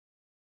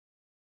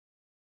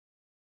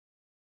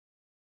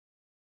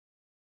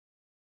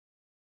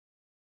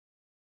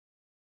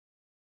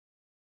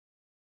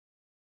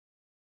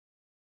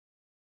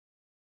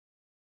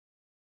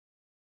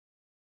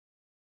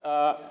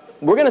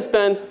We're going to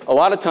spend a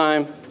lot of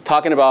time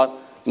talking about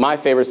my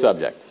favorite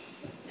subject.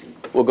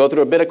 We'll go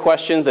through a bit of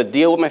questions that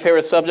deal with my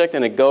favorite subject,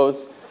 and it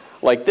goes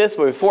like this.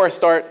 But before I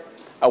start,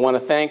 I want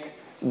to thank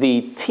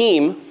the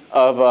team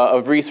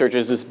of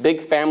researchers, this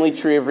big family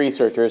tree of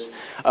researchers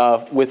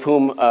with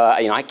whom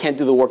I can't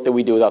do the work that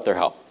we do without their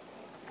help.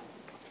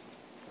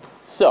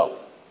 So,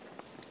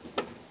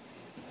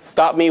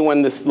 stop me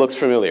when this looks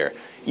familiar.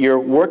 You're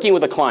working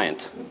with a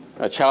client,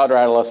 a child or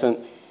adolescent,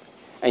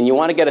 and you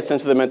want to get a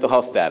sense of their mental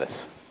health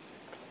status.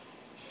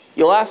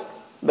 You'll ask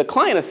the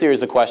client a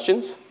series of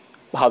questions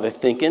about how they're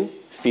thinking,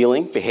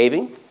 feeling,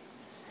 behaving.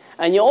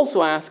 And you'll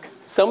also ask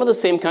some of the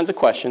same kinds of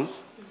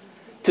questions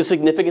to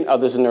significant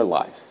others in their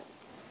lives,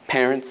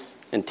 parents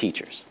and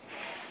teachers.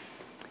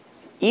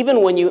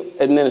 Even when you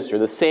administer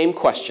the same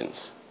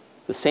questions,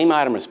 the same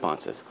item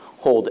responses,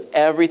 hold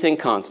everything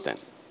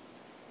constant,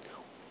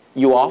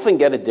 you often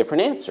get a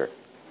different answer,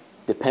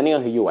 depending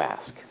on who you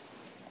ask.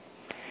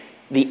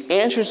 The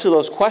answers to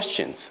those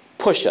questions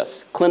push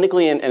us,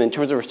 clinically and in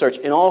terms of research,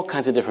 in all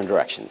kinds of different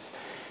directions.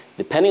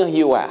 Depending on who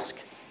you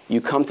ask, you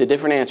come to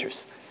different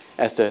answers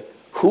as to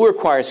who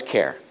requires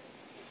care.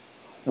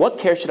 What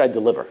care should I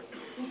deliver?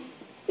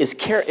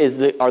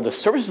 Are the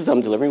services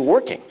I'm delivering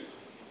working?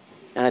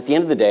 And at the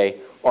end of the day,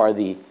 are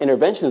the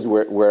interventions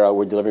we're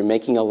delivering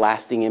making a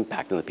lasting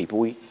impact on the people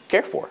we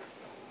care for?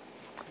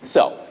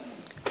 So,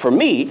 for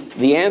me,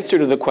 the answer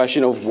to the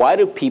question of why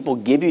do people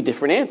give you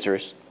different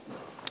answers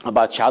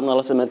about child and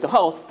adolescent mental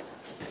health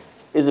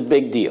is a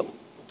big deal.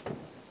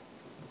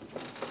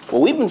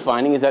 What we've been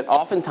finding is that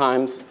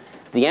oftentimes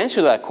the answer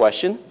to that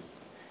question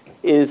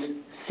is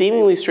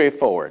seemingly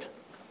straightforward.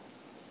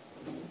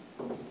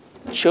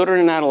 Children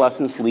and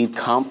adolescents lead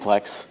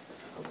complex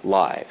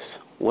lives.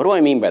 What do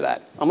I mean by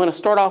that? I'm going to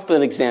start off with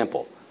an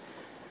example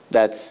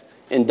that's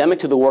endemic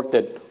to the work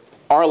that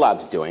our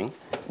lab's doing,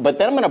 but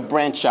then I'm going to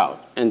branch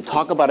out and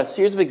talk about a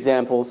series of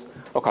examples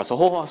across a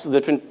whole host of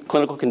different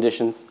clinical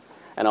conditions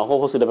and a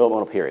whole host of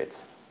developmental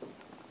periods.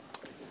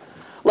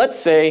 Let's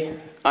say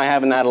I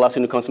have an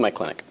adolescent who comes to my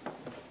clinic,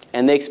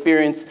 and they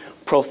experience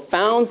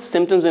profound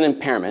symptoms and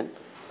impairment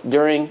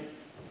during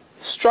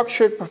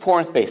structured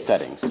performance-based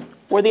settings,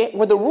 where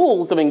the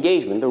rules of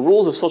engagement, the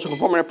rules of social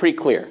performance are pretty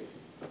clear,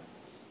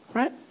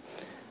 right?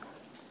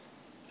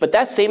 But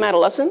that same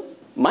adolescent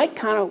might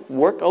kind of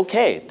work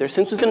okay. Their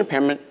symptoms and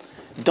impairment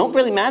don't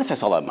really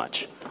manifest all that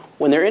much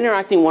when they're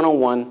interacting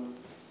one-on-one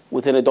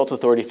with an adult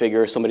authority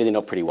figure or somebody they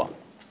know pretty well.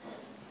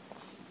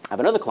 I have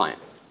another client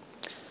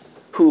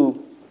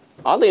who,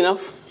 oddly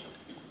enough,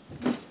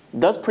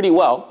 does pretty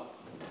well,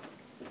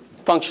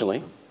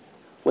 functionally,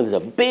 when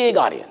there's a big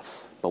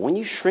audience. But when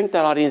you shrink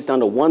that audience down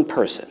to one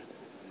person,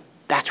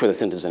 that's where the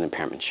symptoms and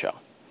impairments show.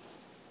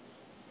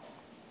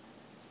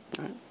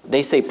 All right.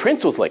 They say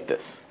Prince was like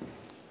this.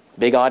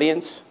 Big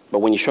audience, but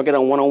when you shrunk it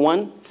on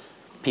one-on-one,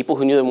 people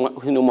who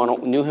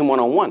knew him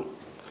one-on-one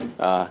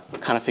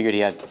kind of figured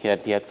he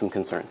had some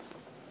concerns.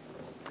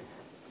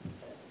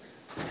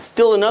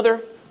 Still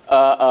another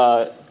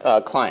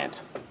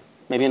client,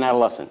 maybe an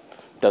adolescent,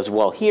 does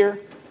well here,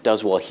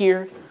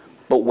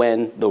 but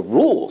when the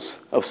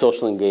rules of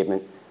social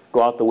engagement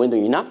go out the window,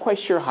 you're not quite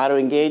sure how to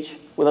engage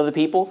with other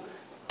people,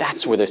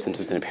 that's where their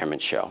symptoms and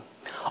impairments show.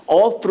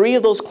 All three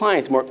of those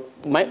clients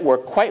might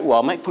work quite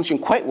well, might function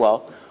quite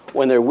well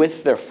when they're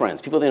with their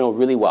friends, people they know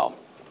really well.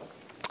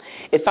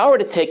 If I were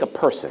to take a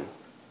person,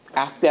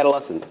 ask the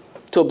adolescent,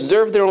 to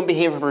observe their own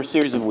behavior for a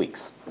series of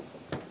weeks,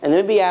 and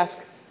then maybe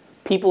ask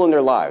people in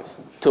their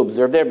lives to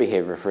observe their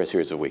behavior for a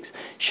series of weeks,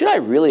 should I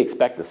really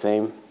expect the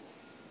same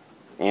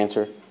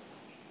answer,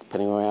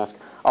 depending on what I ask?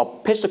 I'll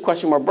pitch the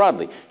question more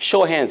broadly.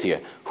 Show of hands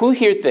here. Who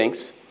here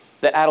thinks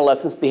that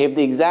adolescents behave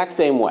the exact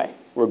same way,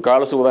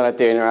 regardless of whether or not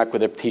they interact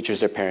with their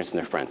teachers, their parents, and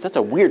their friends? That's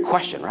a weird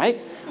question, right?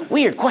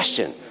 Weird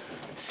question.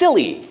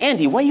 Silly.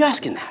 Andy, why are you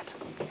asking that?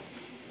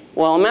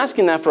 Well, I'm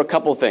asking that for a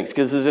couple of things,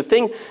 because there's a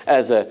thing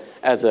as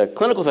a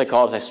clinical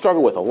psychologist I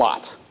struggle with a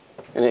lot,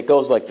 and it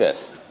goes like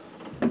this.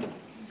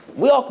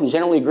 We all can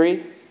generally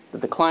agree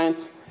that the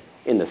clients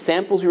in the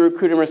samples we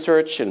recruit in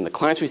research and the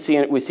clients we see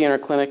in our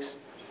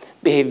clinics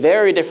behave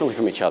very differently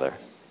from each other.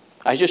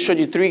 I just showed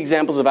you 3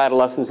 examples of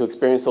adolescents who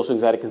experience social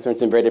anxiety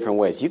concerns in very different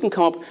ways. You can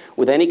come up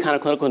with any kind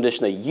of clinical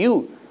condition that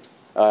you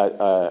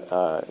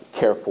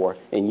care for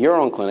in your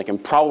own clinic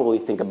and probably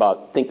think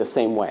the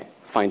same way.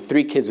 Find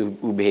 3 kids who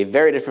behave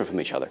very different from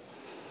each other.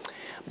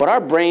 But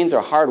our brains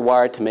are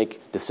hardwired to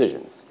make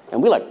decisions.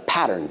 And we like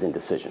patterns in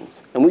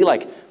decisions. And we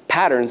like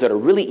patterns that are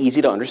really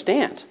easy to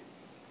understand.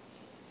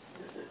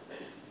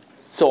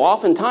 So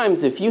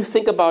oftentimes, if you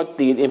think about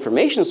the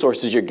information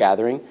sources you're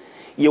gathering,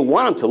 you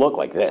want them to look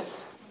like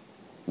this.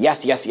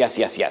 Yes, yes, yes,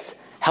 yes,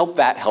 yes. Help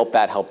that, help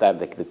that, help that.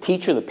 The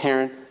teacher, the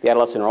parent, the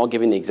adolescent are all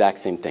giving the exact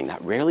same thing.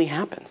 That rarely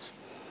happens.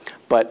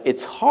 But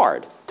it's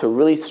hard to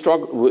really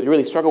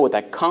struggle with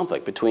that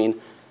conflict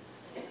between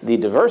the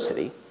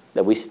diversity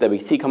that we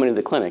see coming into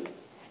the clinic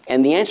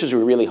and the answers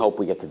we really hope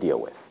we get to deal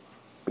with.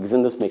 Because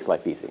then this makes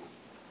life easy.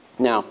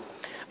 Now,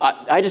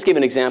 I just gave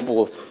an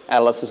example of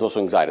adolescent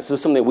social anxiety. This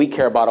is something that we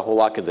care about a whole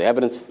lot because the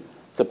evidence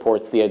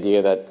supports the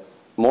idea that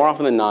more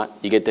often than not,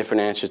 you get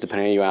different answers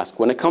depending on who you ask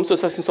when it comes to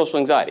assessing social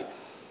anxiety.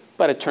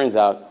 But it turns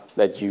out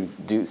that you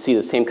do see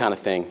the same kind of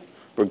thing,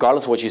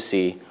 regardless of what you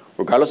see,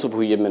 regardless of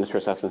who you administer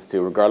assessments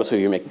to, regardless of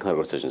who you're making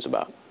clinical decisions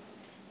about.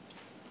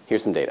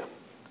 Here's some data.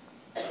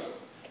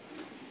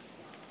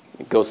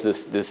 It goes to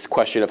this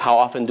question of how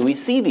often do we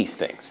see these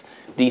things?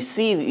 Do you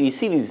see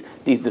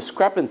these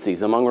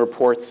discrepancies among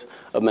reports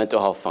of mental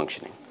health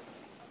functioning?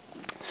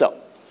 So,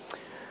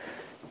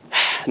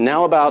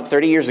 now about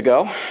 30 years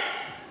ago,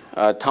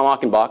 Tom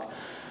Achenbach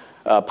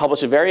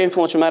published a very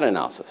influential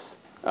meta-analysis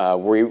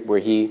where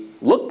he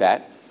looked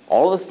at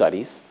all of the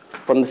studies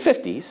from the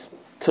 50s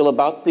till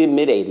about the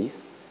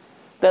mid-80s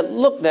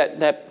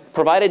that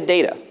provided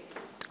data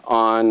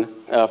on,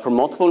 for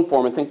multiple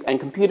informants and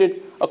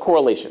computed a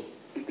correlation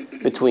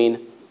between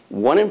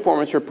one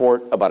informant's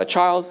report about a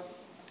child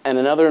and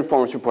another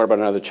informant's report about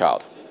another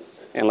child.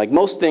 And like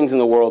most things in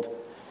the world,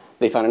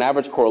 they found an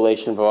average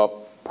correlation of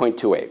about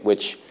 0.28,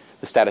 which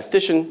the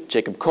statistician,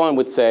 Jacob Cohen,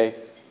 would say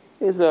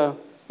is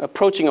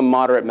approaching a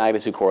moderate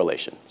magnitude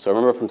correlation. So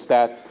remember from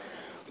stats,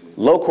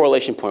 low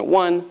correlation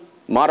 0.1,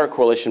 moderate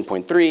correlation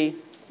 0.3,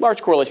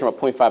 large correlation about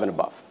 0.5 and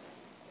above.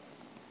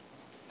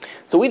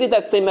 So we did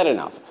that same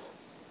meta-analysis,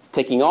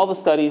 taking all the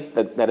studies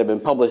that have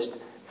been published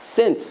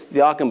since the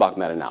Achenbach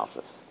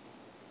meta-analysis.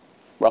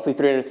 Roughly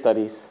 300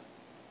 studies,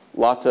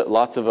 lots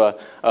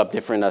of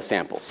different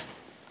samples.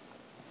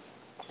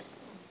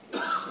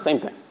 Same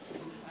thing,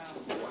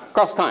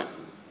 across time.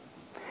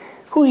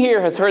 Who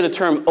here has heard the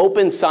term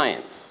open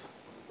science?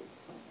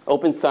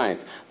 Open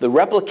science, the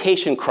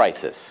replication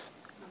crisis.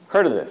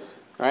 Heard of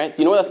this, right? So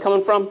you know where that's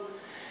coming from?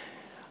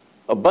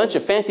 A bunch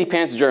of fancy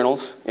pants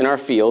journals in our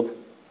field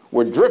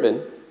were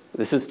driven,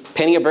 this is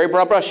painting a very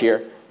broad brush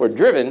here, were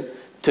driven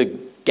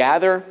to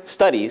gather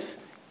studies,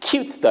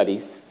 cute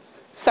studies,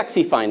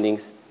 sexy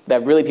findings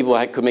that really people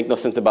could make no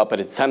sense about, but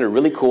it sounded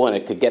really cool and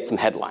it could get some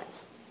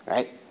headlines,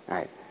 right? All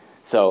right.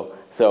 So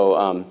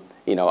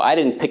you know, I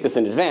didn't pick this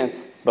in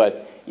advance,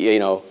 but you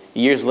know,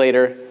 years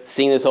later,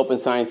 seeing this open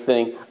science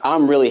thing,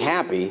 I'm really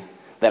happy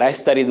that I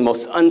studied the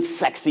most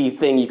unsexy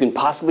thing you can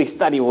possibly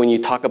study when you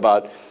talk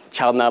about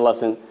child and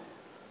adolescent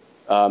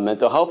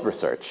mental health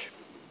research.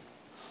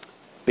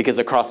 Because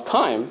across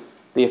time,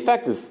 the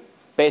effect is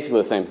basically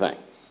the same thing,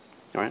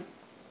 all right?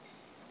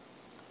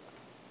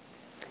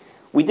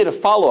 We did a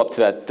follow-up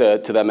to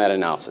that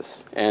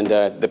meta-analysis, and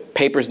the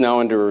paper's now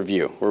under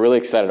review. We're really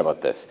excited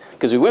about this,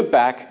 because we went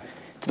back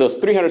to those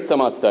 300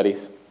 some odd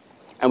studies,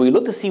 and we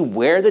looked to see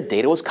where the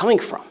data was coming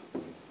from.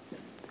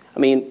 I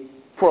mean,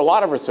 for a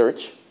lot of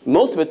research,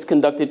 most of it's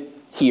conducted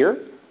here,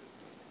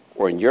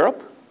 or in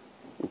Europe,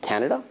 in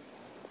Canada,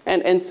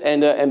 and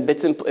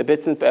bits and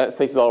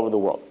places all over the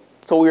world.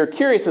 So we were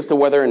curious as to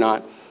whether or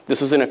not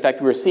this was an effect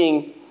we were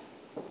seeing,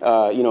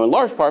 you know, in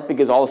large part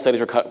because all the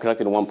studies were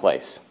conducted in one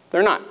place.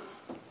 They're not.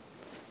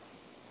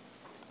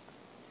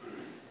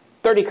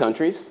 30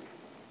 countries,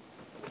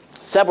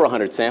 several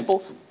hundred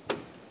samples,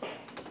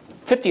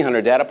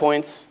 1,500 data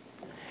points,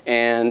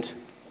 and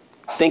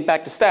think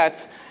back to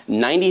stats,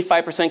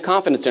 95%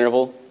 confidence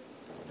interval,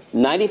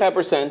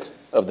 95%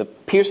 of the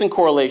Pearson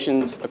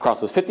correlations across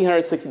those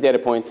 1,560 data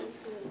points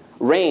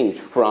range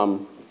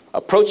from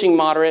approaching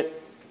moderate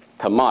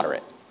to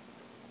moderate.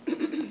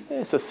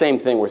 It's the same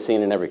thing we're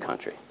seeing in every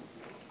country.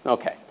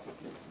 Okay.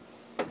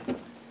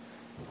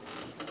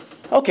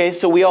 Okay,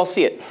 so we all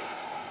see it.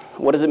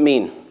 What does it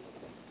mean?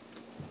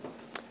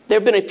 There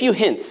have been a few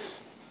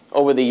hints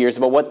over the years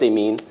about what they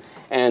mean,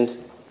 and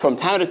from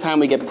time to time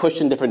we get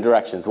pushed in different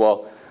directions.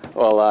 Well,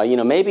 you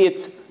know, maybe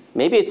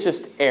it's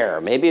just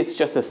error. Maybe it's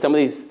just that some of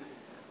these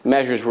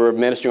measures we're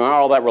administering aren't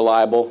all that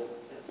reliable,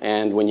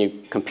 and when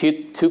you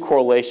compute a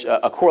correlation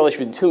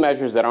between two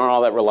measures that aren't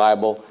all that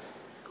reliable,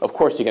 of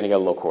course you're going to get a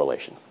low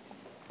correlation.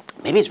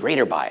 Maybe it's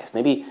rater bias.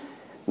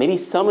 Maybe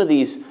some of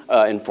these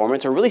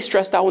informants are really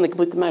stressed out when they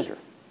complete the measure,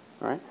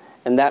 right?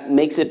 And that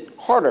makes it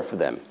harder for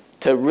them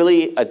to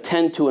really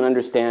attend to and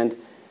understand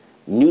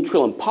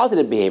neutral and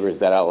positive behaviors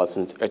that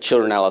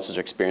children and adolescents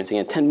are experiencing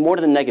and attend more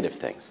to the negative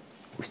things.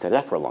 We studied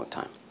that for a long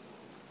time.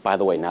 By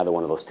the way, neither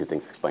one of those two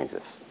things explains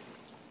this.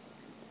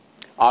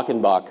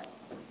 Achenbach,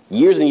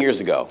 years and years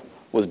ago,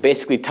 was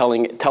basically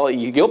telling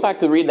you go back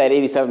to read that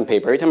 87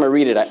 paper. Every time I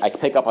read it, I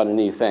pick up on a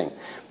new thing.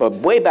 But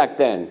way back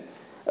then,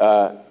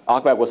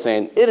 Achenbach was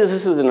saying,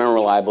 this is an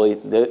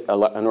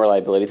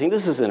unreliability thing.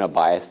 This isn't a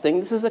bias thing.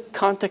 This is a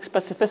context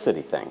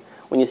specificity thing.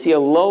 When you see a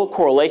low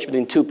correlation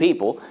between two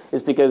people,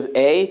 it's because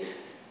A,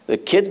 the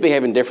kids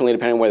behaving differently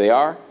depending on where they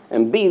are,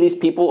 and B, these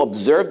people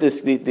observe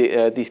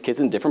these kids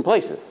in different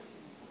places.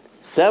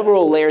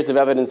 Several layers of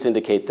evidence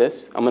indicate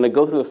this. I'm going to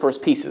go through the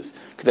first pieces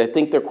because I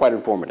think they're quite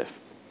informative.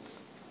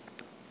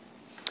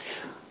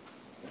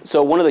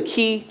 So one of the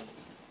key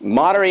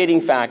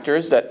moderating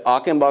factors that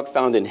Achenbach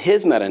found in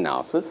his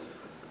meta-analysis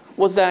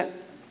was that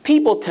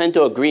people tend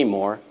to agree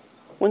more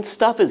when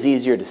stuff is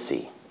easier to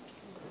see.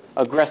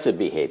 Aggressive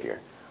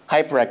behavior,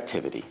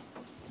 hyperactivity,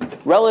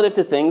 relative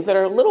to things that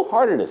are a little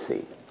harder to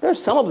see. There are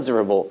some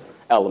observable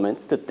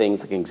elements to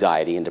things like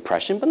anxiety and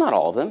depression, but not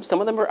all of them. Some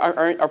of them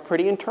are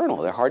pretty internal.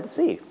 They're hard to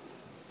see.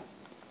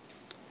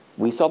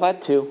 We saw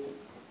that too,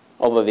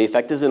 although the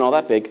effect isn't all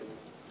that big.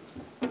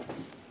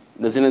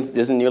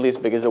 Isn't nearly as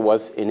big as it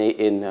was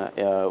when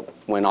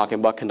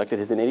Achenbach conducted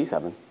his in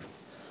 87.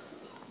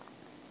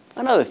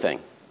 Another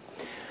thing,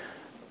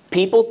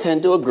 people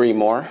tend to agree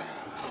more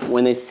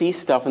when they see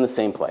stuff in the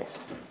same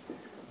place.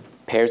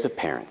 Pairs of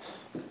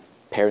parents,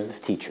 pairs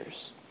of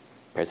teachers,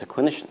 pairs of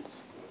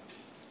clinicians.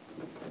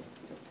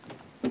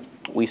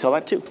 We saw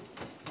that too,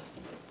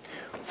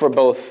 for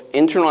both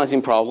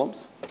internalizing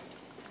problems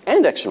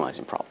and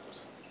externalizing problems.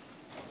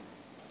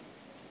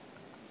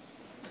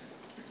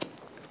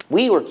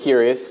 We were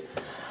curious,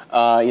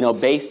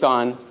 based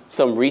on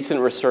some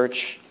recent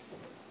research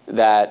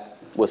that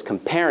was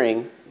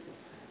comparing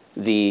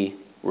the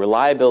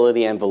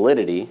reliability and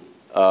validity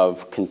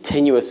of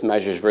continuous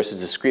measures versus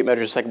discrete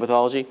measures of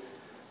psychopathology.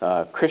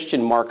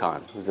 Christian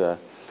Marcon, who's a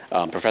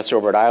professor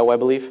over at Iowa, I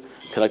believe,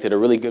 conducted a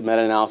really good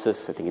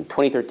meta-analysis, I think in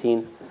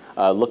 2013,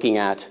 looking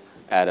at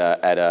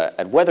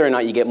whether or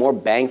not you get more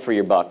bang for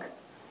your buck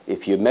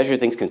if you measure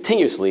things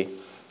continuously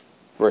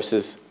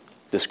versus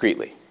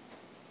discretely.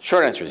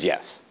 Short answer is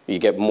yes. You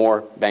get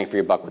more bang for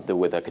your buck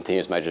with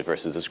continuous measures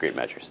versus discrete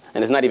measures.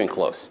 And it's not even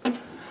close.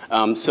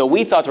 So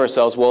we thought to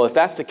ourselves, well, if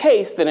that's the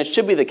case, then it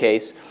should be the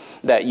case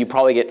that you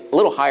probably get a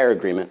little higher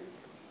agreement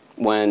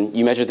when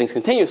you measure things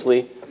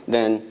continuously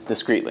than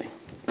discretely.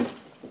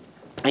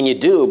 And you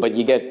do, but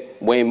you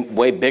get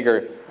way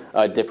bigger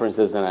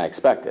differences than I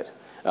expected.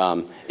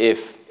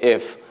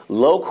 If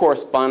low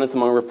correspondence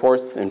among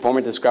reports,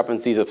 informant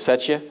discrepancies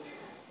upset you,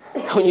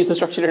 don't use a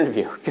structured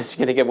interview because you're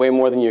going to get way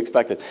more than you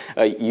expected.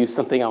 Use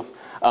something else.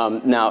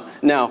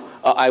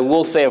 I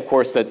will say, of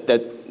course,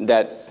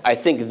 that I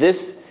think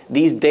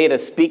these data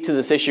speak to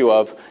this issue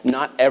of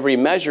not every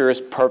measure is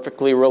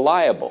perfectly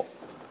reliable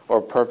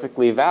or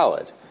perfectly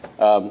valid.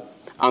 I'm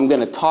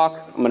going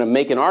to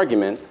make an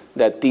argument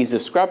that these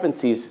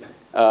discrepancies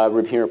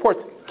in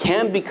reports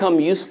can become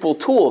useful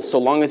tools so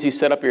long as you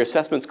set up your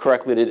assessments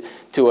correctly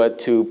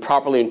to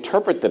properly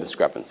interpret the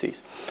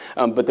discrepancies.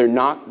 But they're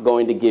not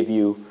going to give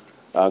you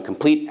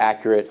complete,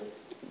 accurate,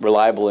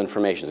 reliable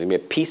information. There's going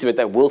to be a piece of it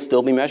that will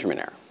still be measurement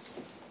error.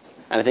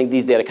 And I think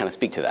these data kind of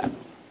speak to that.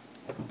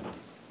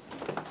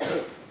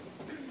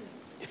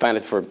 You find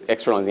it for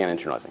externalizing and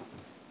internalizing.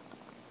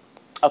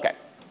 OK.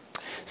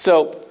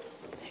 So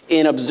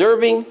in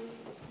observing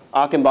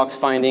Achenbach's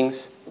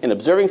findings, in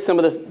observing some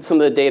of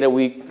the data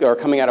we are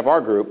coming out of our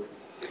group,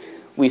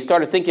 we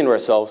started thinking to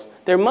ourselves,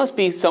 there must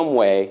be some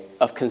way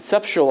of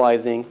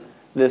conceptualizing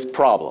this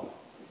problem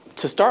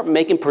to start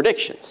making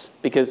predictions.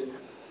 Because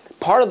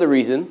part of the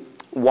reason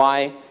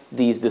why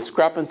these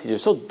discrepancies are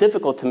so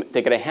difficult to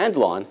get a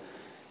handle on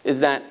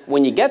is that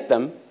when you get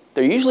them,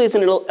 there usually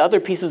isn't other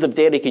pieces of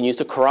data you can use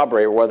to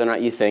corroborate whether or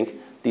not you think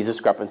these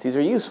discrepancies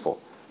are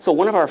useful. So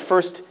one of our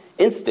first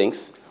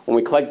instincts when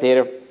we collect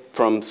data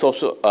from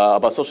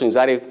about social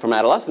anxiety from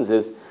adolescents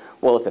is,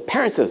 well, if the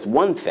parent says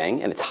one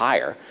thing and it's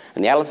higher,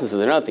 and the adolescent says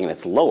another thing and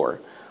it's lower,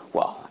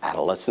 well,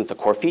 adolescents, a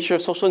core feature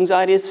of social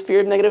anxiety is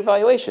fear of negative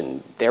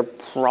evaluation. They're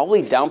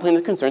probably downplaying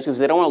their concerns because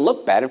they don't want to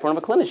look bad in front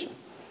of a clinician.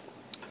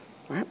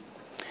 Right?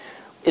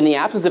 In the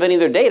absence of any of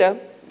their data,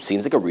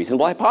 seems like a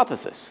reasonable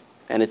hypothesis.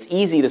 And it's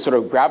easy to sort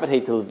of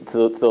gravitate to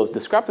those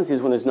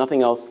discrepancies when there's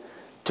nothing else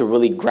to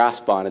really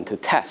grasp on and to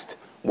test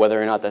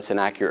whether or not that's an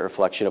accurate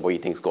reflection of what you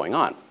think is going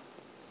on.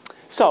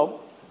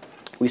 So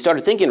we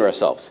started thinking to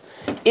ourselves,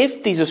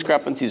 if these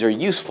discrepancies are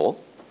useful,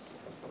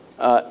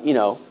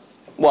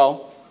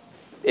 well,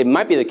 it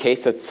might be the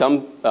case that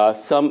some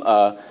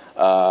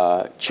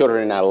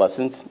children and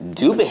adolescents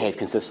do behave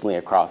consistently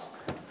across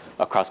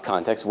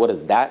contexts. What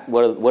does that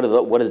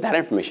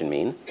information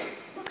mean?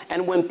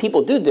 And when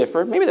people do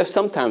differ, maybe there's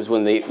sometimes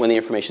when the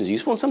information is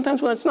useful and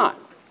sometimes when it's not.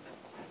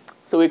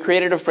 So we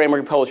created a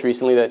framework published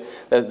recently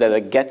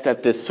that gets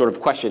at this sort of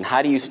question: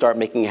 how do you start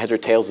making heads or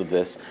tails of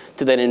this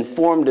to then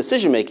inform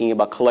decision making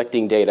about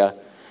collecting data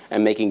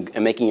and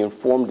making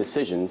informed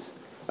decisions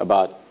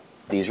about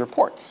these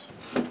reports?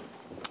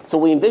 So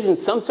we envision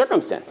some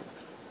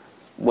circumstances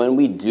when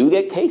we do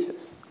get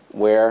cases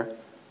where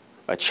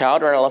a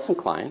child or adolescent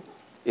client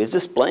is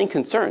displaying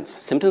concerns,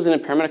 symptoms and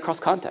impairment across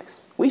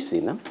contexts. We've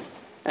seen them.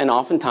 And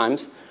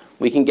oftentimes,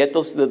 we can get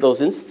those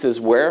instances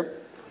where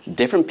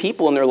different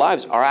people in their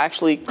lives are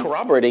actually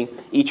corroborating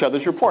each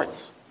other's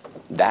reports.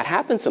 That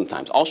happens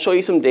sometimes. I'll show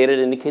you some data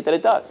to indicate that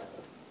it does.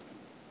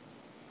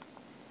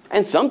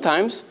 And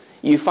sometimes,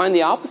 you find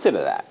the opposite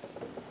of that,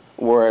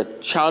 where a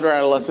child or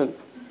adolescent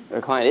or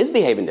client is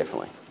behaving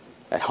differently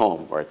at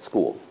home or at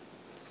school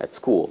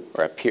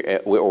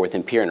or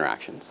within peer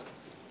interactions.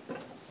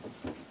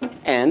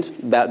 And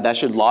that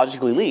should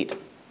logically lead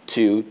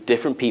to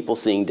different people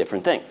seeing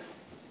different things.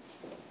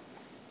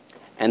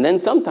 And then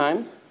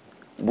sometimes,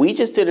 we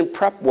just didn't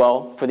prep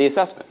well for the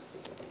assessment.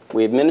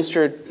 We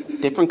administered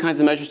different kinds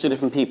of measures to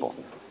different people.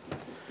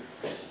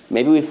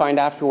 Maybe we find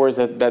afterwards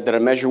that a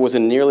measure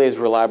wasn't nearly as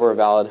reliable or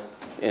valid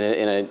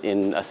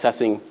in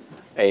assessing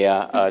a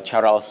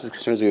child or adolescent's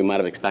concerns as we might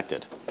have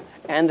expected.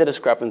 And the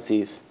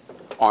discrepancies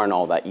aren't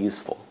all that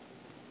useful.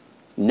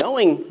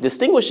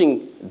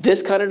 Distinguishing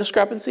this kind of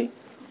discrepancy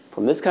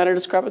from this kind of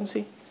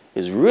discrepancy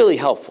is really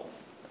helpful.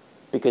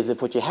 Because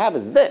if what you have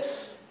is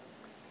this,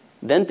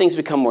 then things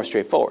become more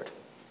straightforward.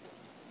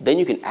 Then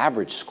you can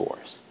average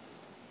scores.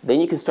 Then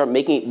you can start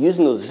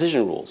using those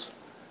decision rules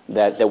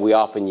that we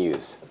often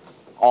use.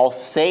 I'll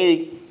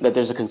say that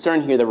there's a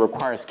concern here that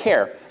requires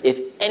care if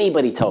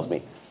anybody tells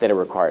me that it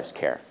requires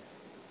care.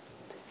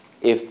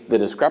 If the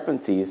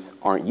discrepancies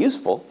aren't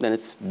useful,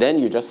 then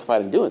you're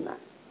justified in doing that.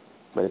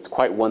 But it's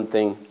quite one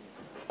thing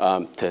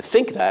to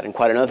think that, and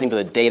quite another thing for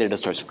the data to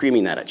start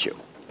screaming that at you.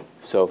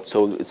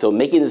 So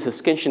making this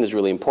distinction is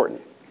really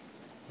important.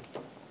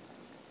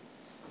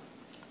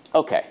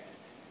 Okay.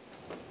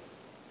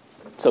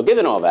 So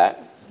given all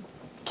that,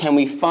 can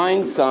we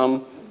find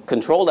some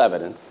controlled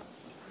evidence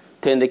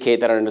to indicate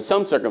that under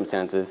some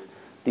circumstances,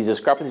 these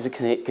discrepancies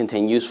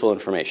contain useful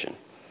information?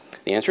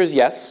 The answer is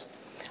yes.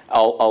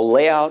 I'll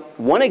lay out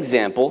one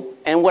example,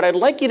 and what I'd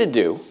like you to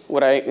do,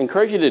 what I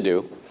encourage you to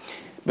do,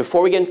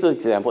 before we get into the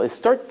example, is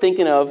start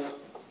thinking of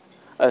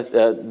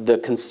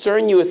the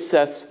concern you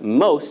assess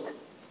most,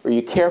 or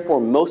you care for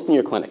most in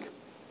your clinic.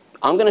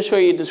 I'm going to show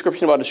you a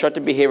description about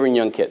disruptive behavior in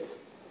young kids.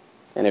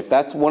 And if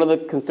that's one of the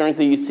concerns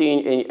that you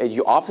see,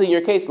 obviously in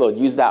your caseload,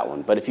 use that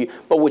one. But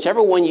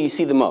whichever one you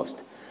see the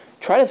most,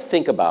 try to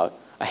think about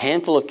a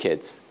handful of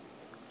kids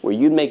where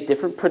you'd make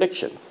different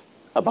predictions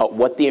about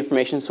what the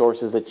information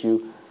sources that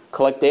you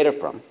collect data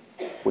from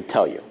would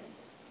tell you.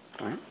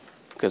 All right?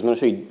 Because I'm going to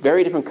show you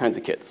very different kinds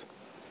of kids.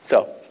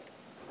 So,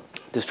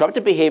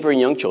 disruptive behavior in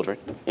young children,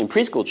 in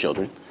preschool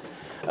children,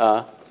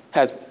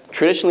 has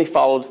traditionally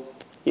followed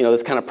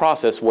this kind of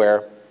process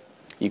where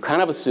you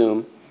kind of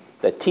assume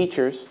that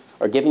teachers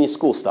are giving you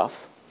school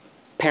stuff,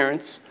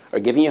 parents are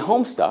giving you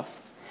home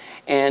stuff,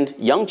 and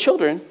young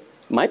children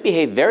might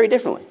behave very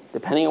differently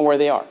depending on where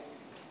they are.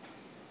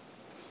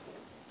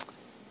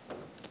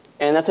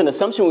 And that's an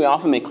assumption we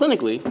often make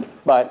clinically,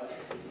 but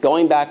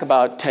going back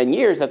about 10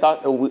 years, I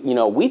thought,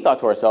 we thought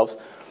to ourselves,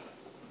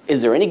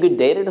 is there any good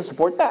data to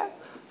support that?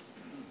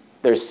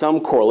 There's some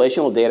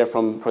correlational data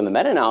from the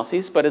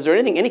meta-analyses, but is there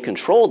any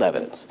controlled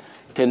evidence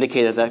to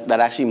indicate that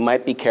actually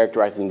might be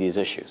characterizing these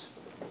issues?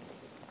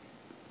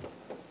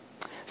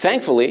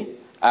 Thankfully,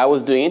 I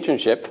was doing an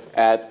internship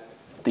at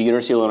the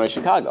University of Illinois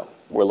Chicago,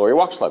 where Lori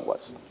Wachschlag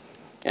was.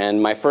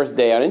 And my first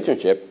day on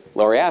internship,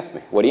 Lori asked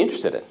me, what are you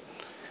interested in?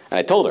 And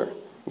I told her.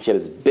 And she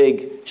had this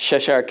big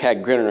Cheshire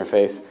cat grin on her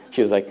face.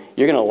 She was like,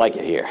 you're going to like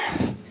it here.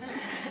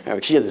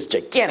 She had this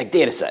gigantic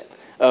data set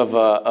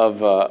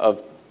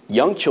of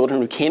young children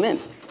who came in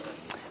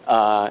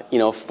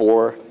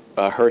for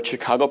her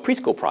Chicago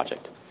preschool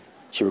project.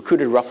 She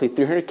recruited roughly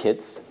 300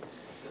 kids.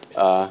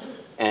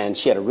 And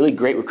she had a really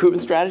great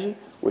recruitment strategy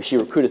where she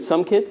recruited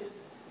some kids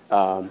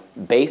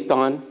based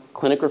on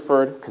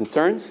clinic-referred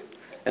concerns.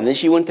 And then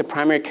she went to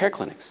primary care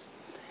clinics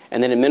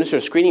and then administered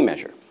a screening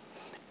measure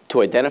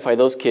to identify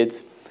those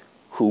kids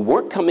who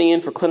weren't coming in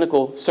for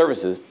clinical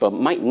services but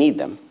might need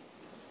them.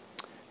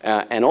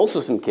 And also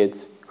some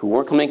kids who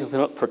weren't coming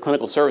in for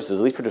clinical services,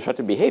 at least for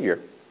disruptive behavior,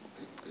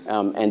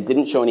 and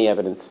didn't show any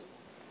evidence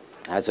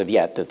as of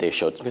yet that they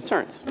showed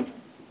concerns.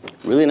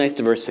 Really nice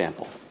diverse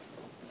sample.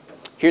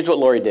 Here's what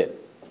Lori did.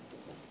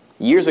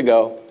 Years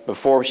ago,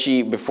 before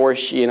she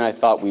and I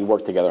thought we'd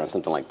work together on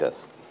something like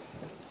this,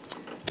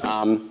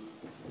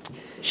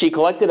 she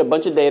collected a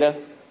bunch of data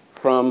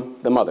from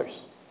the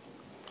mothers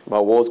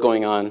about what was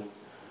going on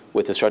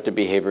with disruptive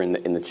behavior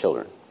in the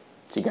children.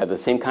 She got the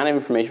same kind of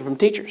information from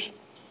teachers.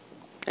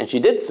 And she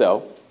did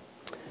so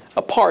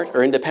apart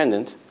or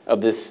independent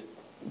of this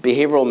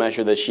behavioral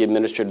measure that she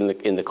administered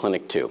in the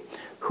clinic too.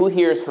 Who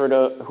here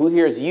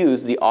has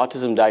used the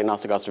Autism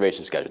Diagnostic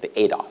Observation Schedule, the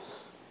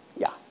ADOS?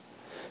 Yeah.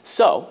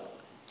 So,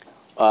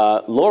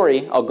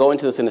 Lori, I'll go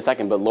into this in a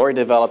second, but Lori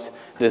developed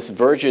this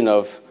version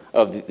of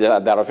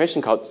that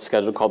observation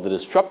schedule called the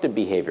Disruptive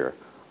Behavior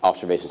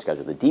Observation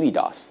Schedule, the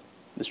DBDOS.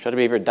 Disruptive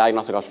Behavior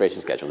Diagnostic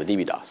Observation Schedule, the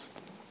DBDOS.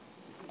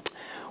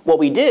 What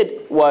we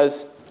did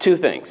was two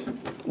things.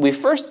 We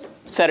first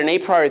set an a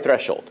priori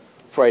threshold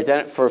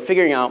for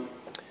figuring out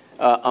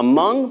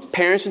among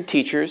parents and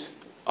teachers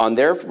on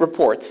their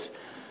reports,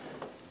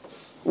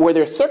 were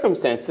there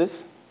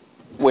circumstances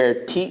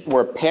where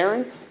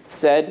parents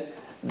said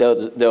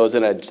there was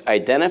an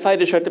identified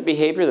disruptive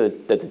behavior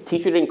that the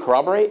teacher didn't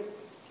corroborate?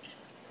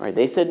 All right,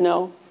 they said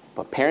no,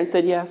 but parents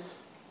said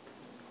yes.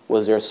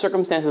 Was there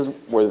circumstances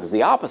where it was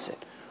the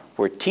opposite,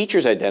 where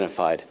teachers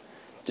identified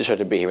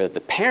disruptive behavior that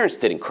the parents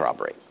didn't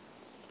corroborate?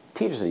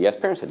 Teachers said yes,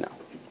 parents said no.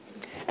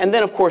 And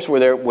then, of course, were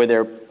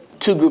there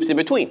two groups in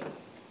between,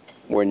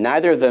 where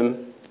neither of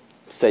them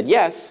said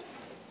yes,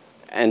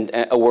 and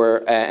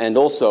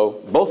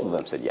also both of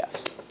them said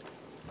yes.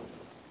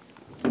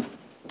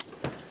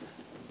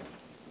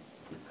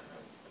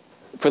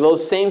 For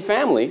those same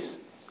families,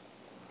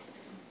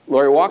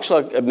 Lori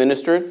Wachschlag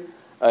administered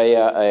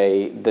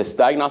this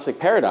diagnostic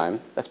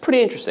paradigm that's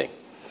pretty interesting.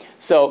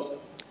 So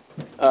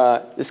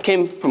this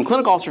came from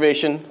clinical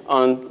observation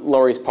on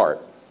Lori's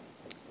part.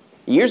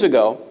 Years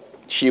ago,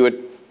 she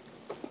would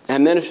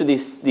administer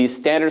these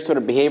standard sort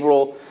of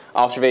behavioral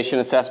observation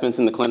assessments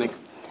in the clinic,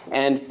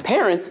 And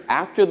parents,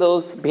 after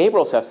those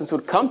behavioral assessments,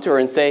 would come to her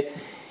and say,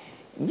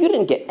 you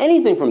didn't get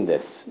anything from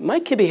this. My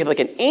kid behaved like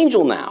an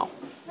angel now.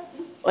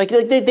 Like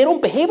they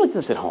don't behave like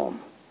this at home.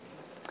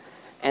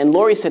 And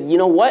Lori said, you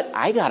know what?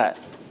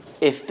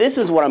 If this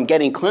is what I'm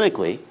getting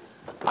clinically,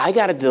 I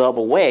got to develop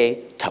a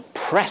way to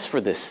press for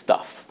this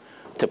stuff,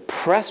 to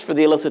press for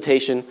the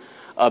elicitation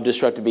of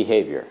disruptive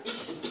behavior,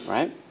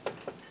 right?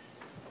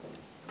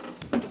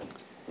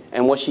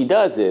 And what she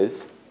does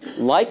is,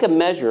 like a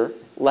measure,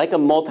 like a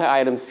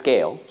multi-item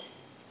scale,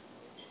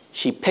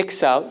 she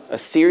picks out a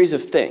series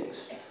of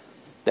things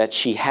that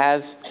she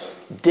has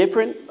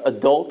different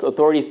adult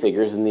authority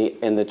figures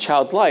in the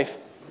child's life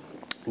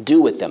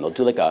do with them. They'll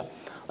do like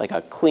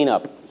a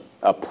cleanup,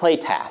 a play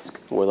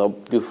task, where they'll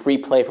do free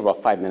play for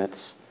about 5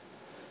 minutes.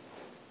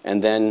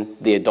 And then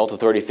the adult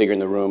authority figure in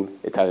the room,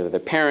 it's either their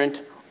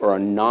parent or a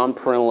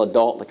non-parental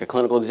adult, like a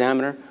clinical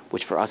examiner,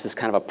 which for us is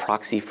kind of a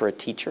proxy for a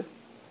teacher,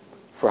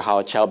 for how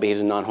a child behaves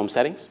in non-home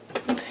settings.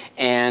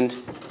 And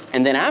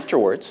then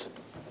afterwards,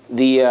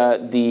 the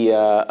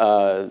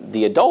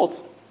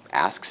adult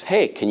asks,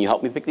 hey, can you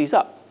help me pick these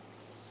up?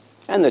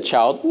 And the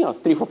child, it's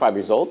 3, 4, 5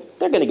 years old.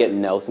 They're going to get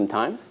no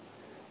sometimes.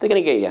 They're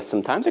going to get yes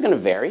sometimes. They're going to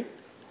vary.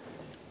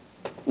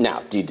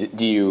 Now, do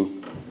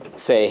you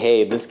say,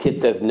 hey, this kid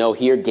says no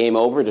here, game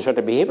over,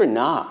 disruptive behavior?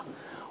 Nah.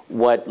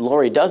 What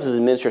Lori does is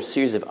administer a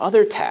series of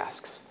other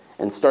tasks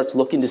and starts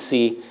looking to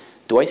see,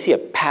 do I see a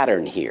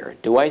pattern here?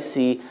 Do I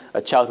see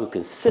a child who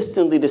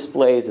consistently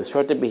displays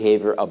disruptive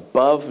behavior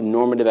above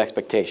normative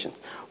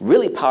expectations?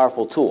 Really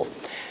powerful tool.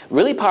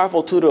 Really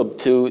powerful tool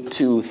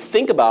to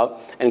think about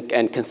and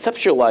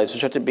conceptualize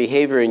disruptive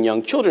behavior in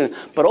young children,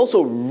 but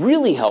also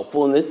really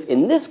helpful in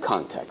this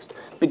context.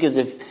 Because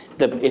if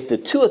the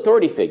two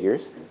authority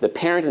figures, the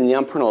parent and the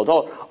non-parental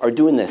adult, are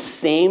doing the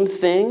same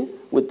thing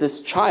with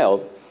this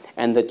child,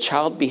 and the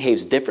child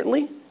behaves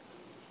differently,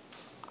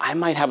 I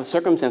might have a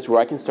circumstance where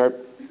I can start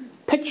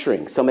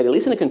picturing somebody, at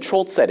least in a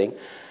controlled setting,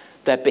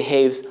 that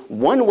behaves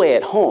one way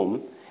at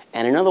home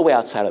and another way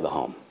outside of the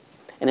home.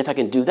 And if I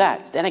can do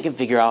that, then I can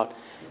figure out,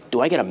 do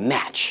I get a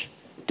match?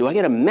 Do I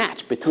get a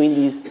match between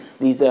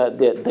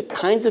the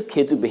kinds of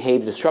kids who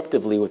behave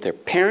disruptively with their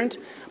parent,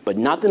 but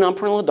not the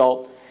non-parental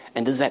adult?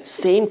 And does that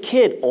same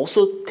kid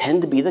also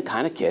tend to be the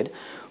kind of kid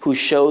who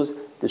shows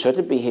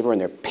disruptive behavior in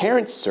their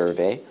parent's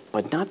survey,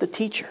 but not the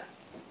teacher?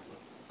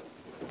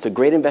 It's a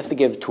great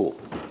investigative tool.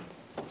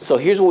 So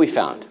here's what we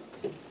found.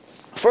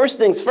 First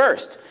things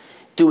first,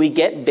 do we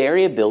get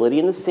variability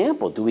in the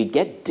sample? Do we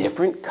get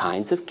different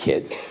kinds of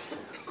kids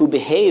who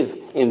behave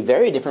in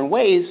very different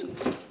ways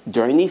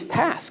during these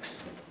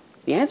tasks?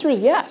 The answer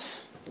is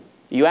yes.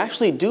 You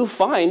actually do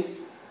find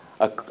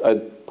a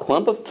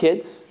clump of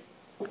kids,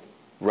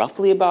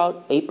 roughly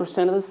about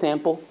 8% of the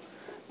sample,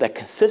 that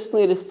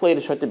consistently display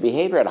disruptive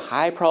behavior at a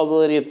high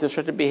probability of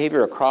disruptive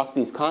behavior across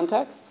these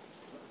contexts.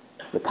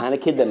 The kind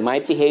of kid that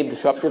might behave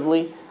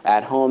disruptively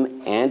at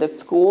home and at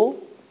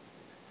school.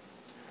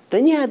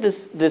 Then you had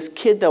this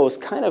kid that was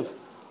kind of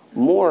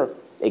more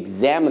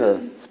examiner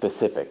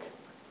specific.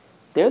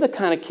 They're the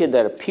kind of kid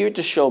that appeared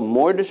to show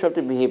more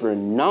disruptive behavior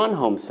in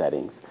non-home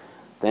settings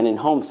than in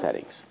home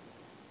settings.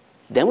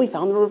 Then we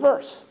found the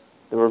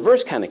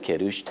reverse kind of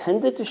kid who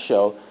tended to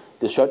show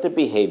disruptive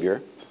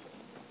behavior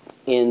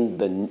in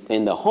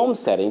the home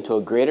setting to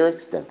a greater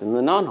extent than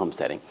the non-home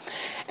setting.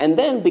 And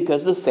then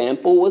because the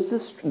sample was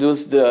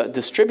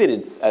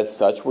distributed as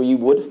such, where you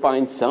would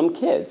find some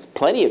kids,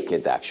 plenty of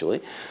kids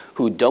actually,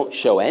 who don't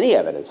show any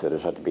evidence for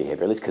disruptive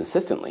behavior, at least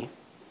consistently,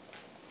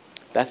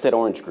 that's that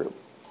orange group.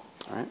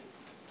 All right?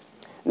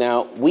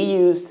 Now, we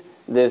used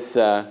this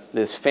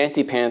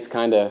fancy pants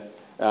kind of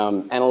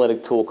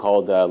analytic tool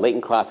called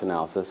latent class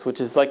analysis,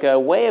 which is like a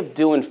way of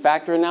doing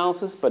factor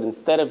analysis, but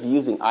instead of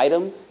using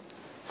items,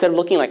 instead of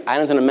looking like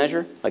items in a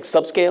measure, like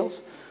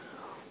subscales,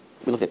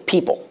 we look at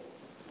people,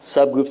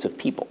 subgroups of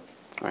people.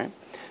 All right?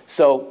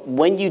 So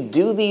when you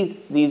do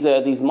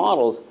these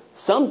models,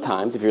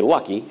 sometimes, if you're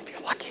lucky,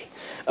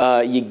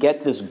 you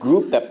get this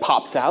group that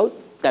pops out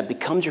that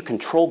becomes your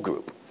control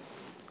group.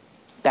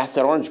 That's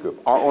that orange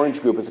group. Our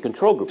orange group is a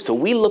control group. So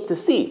we look to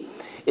see,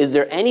 is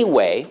there a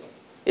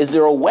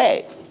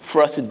way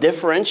for us to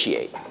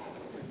differentiate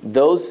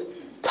those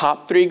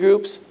top 3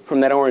 groups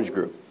from that orange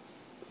group,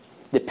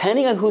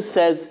 depending on who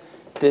says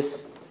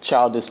this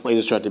child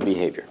displays disruptive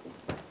behavior?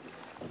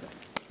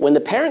 When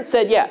the parent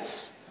said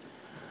yes,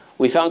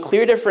 we found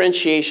clear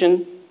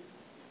differentiation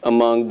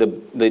among the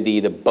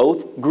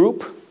both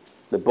group,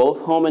 the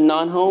both home and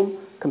non-home,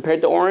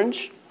 compared to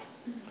orange.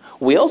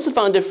 We also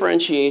found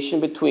differentiation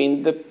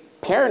between the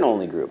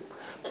parent-only group,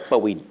 but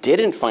we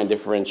didn't find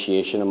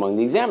differentiation among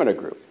the examiner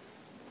group.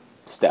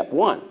 Step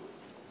 1,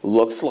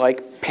 looks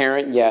like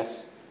parent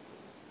yes,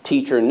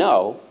 teacher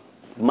no,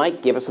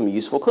 might give us some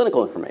useful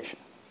clinical information.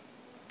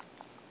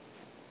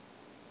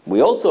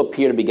 We also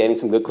appear to be getting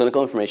some good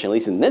clinical information, at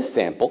least in this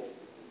sample,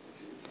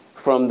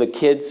 from the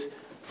kids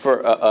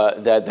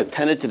that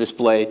tended to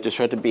display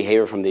disruptive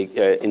behavior from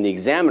in the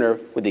examiner,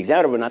 with the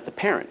examiner but not the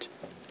parent.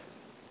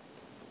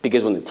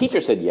 Because when the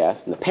teacher said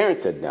yes and the parent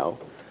said no,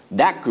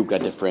 that group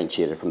got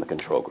differentiated from the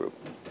control group.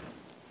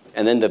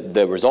 And then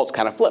the results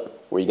kind of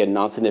flip, where you get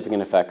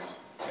non-significant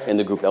effects in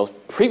the group that was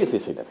previously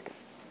significant.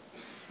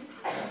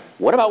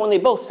 What about when they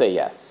both say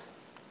yes?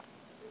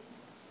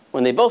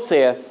 When they both say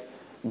yes,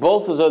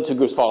 both those other two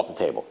groups fall off the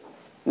table.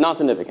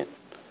 Non-significant.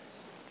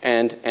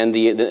 And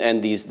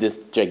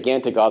this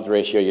gigantic odds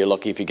ratio, you're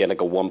lucky if you get like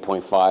a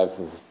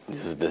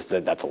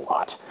 1.5. That's a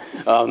lot.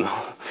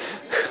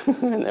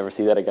 Never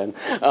see that again.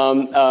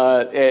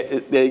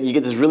 You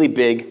get this really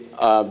big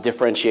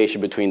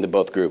differentiation between the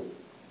both group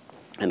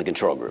and the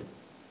control group.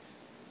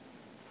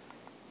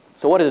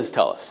 So what does this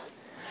tell us?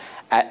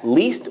 At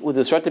least with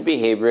disruptive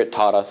behavior, it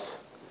taught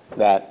us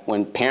that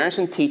when parents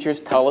and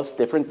teachers tell us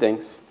different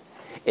things,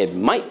 it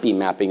might be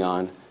mapping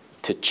on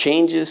to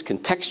changes,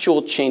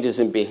 contextual changes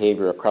in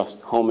behavior across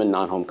home and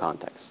non-home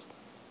contexts.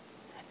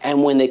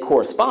 And when they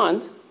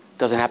correspond,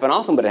 doesn't happen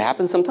often, but it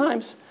happens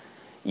sometimes,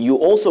 you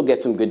also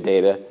get some good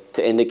data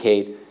to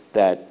indicate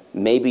that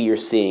maybe you're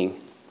seeing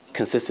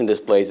consistent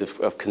displays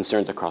of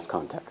concerns across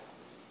contexts.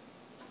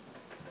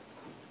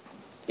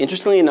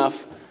 Interestingly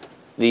enough,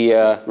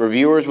 the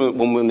reviewers,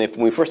 when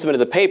we first submitted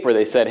the paper,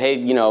 they said, hey,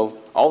 you know,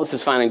 all this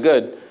is fine and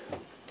good.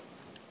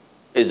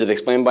 Is it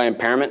explained by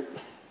impairment?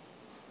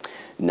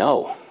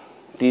 No.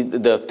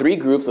 The three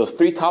groups, those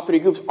top three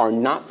groups, are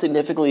not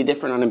significantly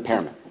different on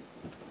impairment.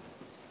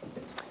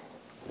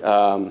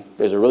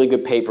 There's a really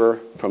good paper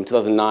from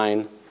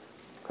 2009.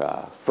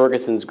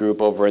 Ferguson's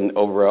group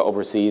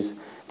overseas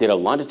did a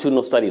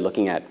longitudinal study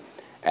looking at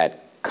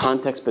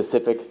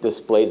context-specific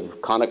displays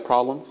of conduct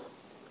problems.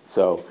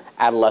 So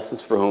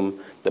adolescents for whom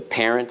the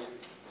parent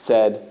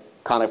said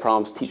conduct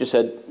problems, teacher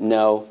said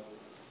no,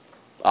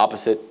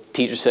 opposite,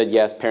 teacher said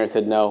yes, parent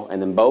said no,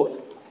 and then both,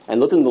 and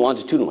looked at them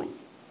longitudinally.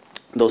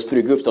 Those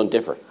three groups don't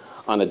differ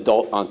on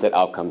adult onset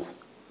outcomes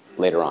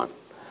later on.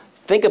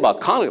 Think about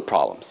conduct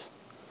problems.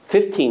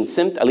 15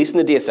 symptoms, at least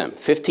in the DSM,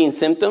 15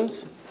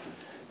 symptoms.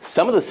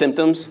 Some of the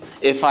symptoms,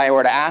 if I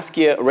were to ask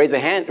you, raise a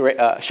hand,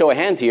 show of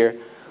hands here,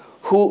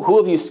 who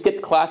of you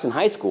skipped class in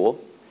high school?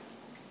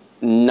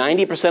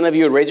 90% of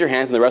you would raise your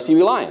hands and the rest of you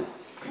would be lying.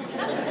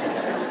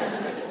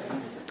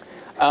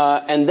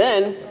 And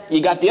then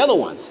you got the other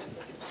ones.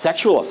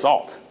 Sexual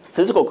assault,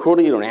 physical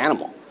cruelty to an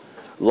animal,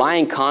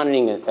 lying,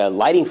 conning,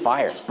 lighting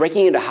fires,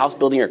 breaking into a house,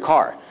 building your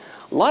car.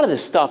 A lot of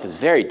this stuff is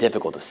very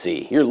difficult to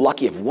see. You're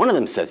lucky if one of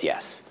them says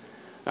yes.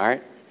 All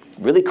right?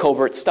 Really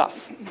covert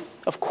stuff.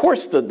 Of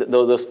course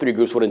those three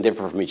groups wouldn't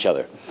differ from each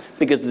other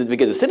because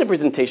the symptom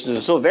presentations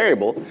are so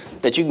variable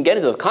that you can get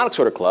into the conduct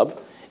disorder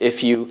club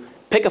if you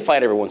pick a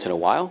fight every once in a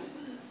while,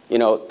 you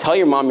know, tell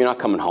your mom you're not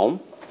coming home,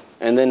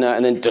 and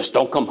then just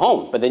don't come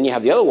home. But then you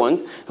have the other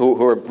ones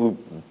who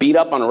beat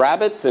up on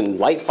rabbits and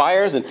light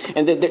fires, and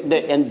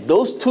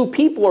those two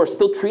people are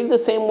still treated the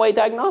same way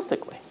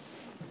diagnostically.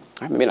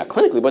 Maybe not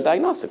clinically, but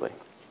diagnostically.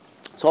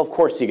 So of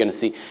course you're going to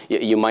see,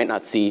 you might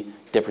not see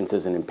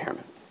differences in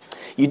impairment.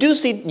 You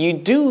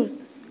do,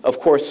 of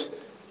course,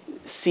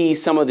 see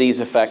some of these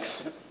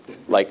effects,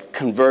 like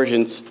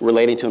convergence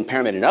relating to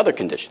impairment in other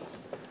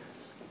conditions.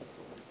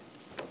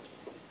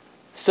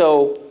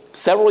 So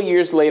several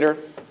years later,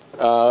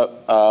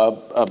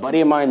 a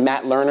buddy of mine,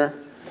 Matt Lerner,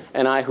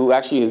 and I, who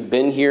actually has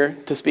been here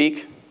to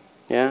speak,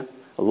 yeah,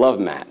 I love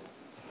Matt.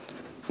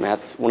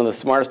 Matt's one of the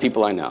smartest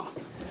people I know.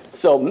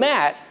 So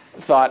Matt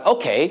thought,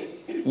 okay,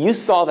 you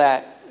saw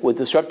that with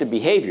disruptive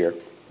behavior.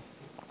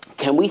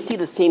 Can we see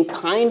the same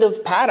kind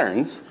of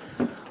patterns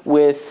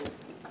with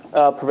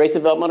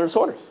pervasive developmental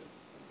disorders?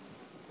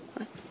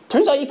 Right.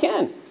 Turns out you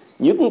can.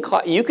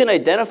 You can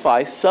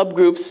identify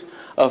subgroups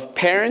of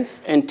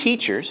parents and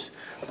teachers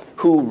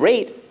who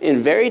rate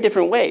in very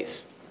different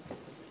ways.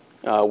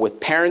 With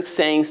parents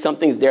saying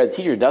something's there, the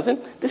teacher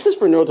doesn't. This is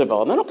for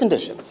neurodevelopmental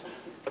conditions.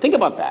 Think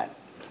about that.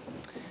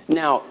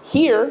 Now,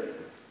 here,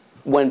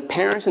 when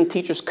parents and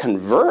teachers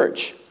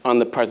converge on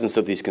the presence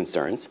of these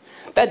concerns,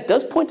 that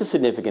does point to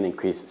significantly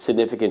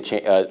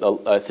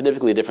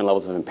different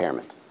levels of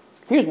impairment.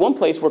 Here's one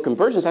place where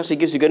convergence actually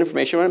gives you good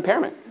information on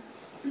impairment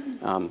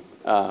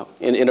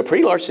in a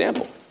pretty large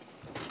sample.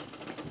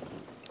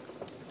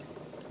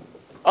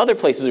 Other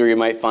places where you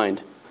might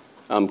find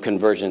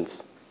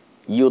convergence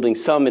yielding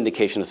some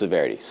indication of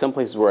severity, some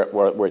places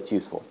where it's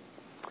useful.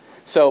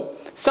 So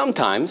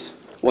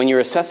sometimes when you're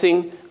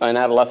assessing an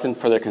adolescent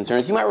for their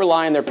concerns, you might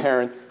rely on their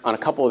parents, on a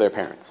couple of their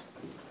parents,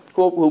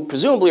 who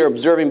presumably are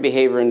observing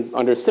behavior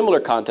under similar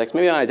contexts,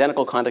 maybe not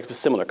identical contexts, but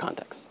similar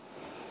contexts.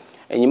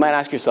 And you might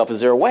ask yourself, is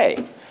there a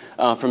way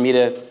for me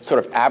to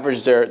sort of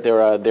average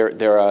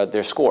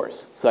their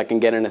scores so I can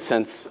get in a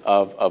sense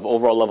of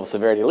overall level of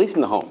severity, at least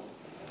in the home?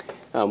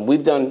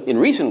 We've done, in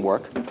recent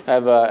work,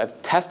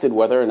 have tested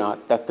whether or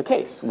not that's the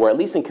case, where at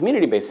least in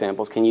community-based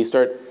samples, can you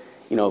start,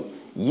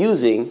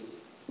 using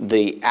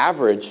the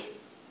average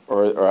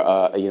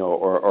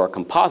or a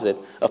composite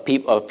of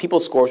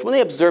people's scores when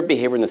they observe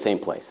behavior in the same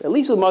place. At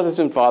least with mothers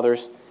and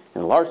fathers,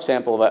 in a large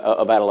sample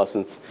of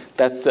adolescents,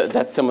 that's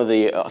some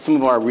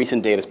of our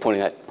recent data is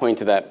pointing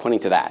to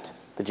that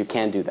you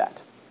can do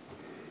that.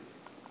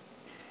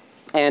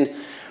 And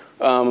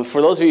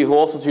for those of you who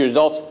also treat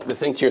adults, to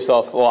think to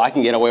yourself, well, I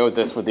can get away with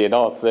this with the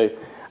adults.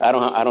 I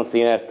don't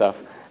see any of that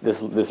stuff,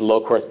 this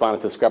low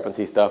correspondence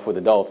discrepancy stuff with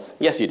adults.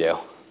 Yes, you do.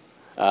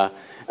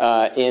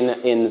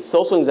 In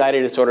social anxiety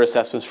disorder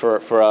assessments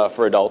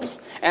for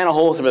adults, and a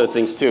whole host of other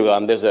things too,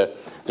 there's a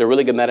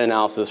really good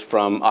meta-analysis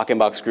from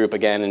Achenbach's group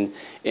again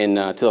in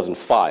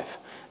 2005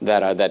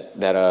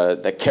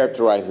 that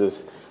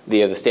characterizes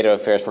the state of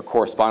affairs for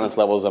correspondence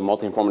levels of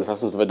multi-informative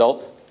assessments of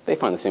adults. They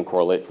find the same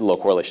low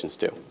correlations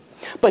too.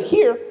 But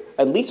here,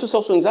 at least with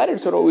social anxiety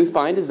disorder, what we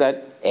find is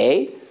that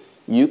A,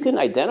 you can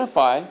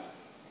identify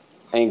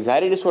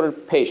anxiety disorder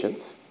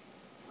patients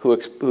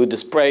who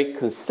display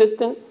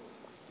consistent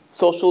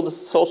social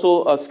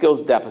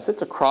skills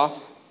deficits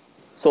across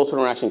social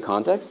interaction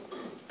contexts,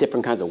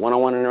 different kinds of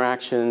one-on-one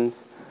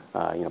interactions,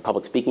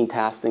 public speaking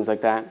tasks, things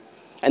like that,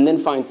 and then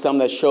find some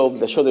that show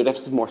their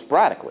deficits more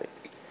sporadically.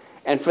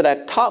 And for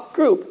that top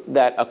group,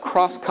 that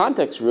across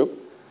context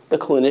group, the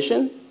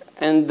clinician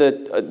and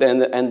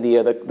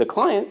the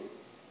client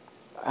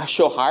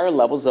show higher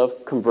levels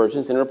of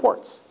convergence in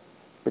reports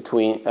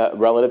between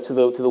relative to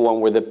the one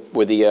where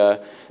the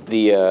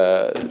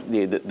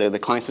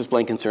client's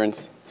displaying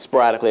concerns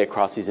sporadically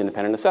across these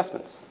independent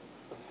assessments.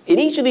 In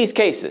each of these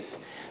cases,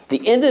 the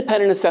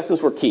independent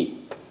assessments were key.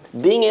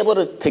 Being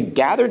able to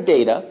gather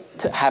data,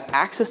 to have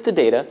access to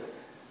data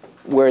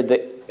where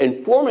the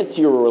informants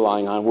you were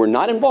relying on were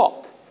not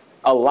involved,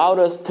 allowed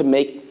us to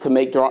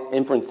draw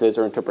inferences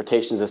or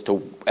interpretations as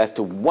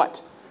to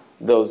what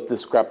those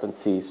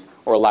discrepancies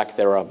or lack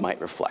thereof might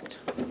reflect.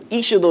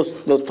 Each of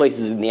those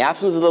places, in the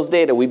absence of those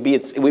data, we'd be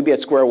at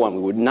square one.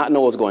 We would not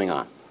know what's going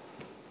on.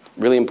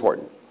 Really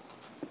important.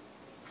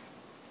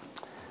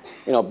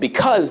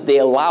 Because they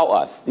allow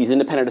us, these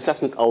independent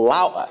assessments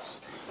allow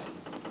us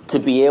to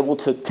be able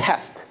to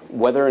test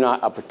whether or not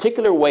a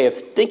particular way of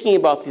thinking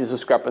about these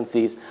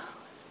discrepancies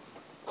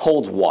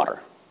holds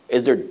water.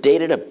 Is there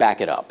data to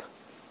back it up?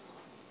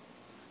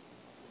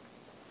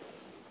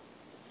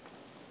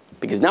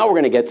 Because now we're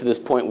going to get to this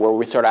point where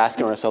we start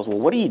asking ourselves, well,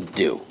 what do you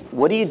do?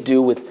 What do you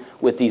do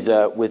with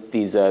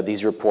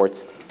these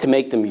reports to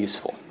make them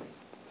useful?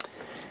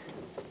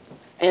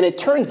 And it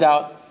turns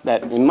out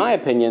that, in my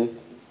opinion,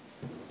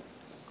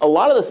 a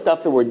lot of the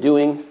stuff that we're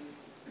doing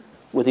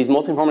with these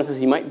multi-informatives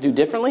you might do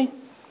differently,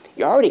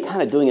 you're already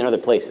kind of doing in other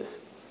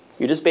places.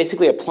 You're just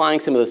basically applying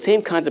some of the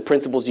same kinds of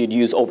principles you'd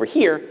use over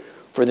here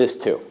for this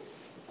too.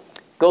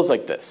 It goes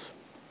like this.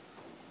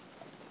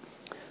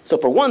 So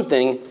for one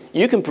thing,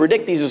 you can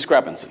predict these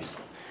discrepancies.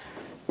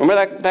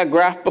 Remember that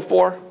graph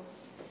before?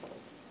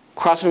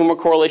 Cross-informal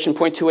correlation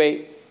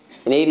 0.28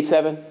 in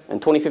 87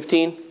 and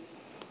 2015.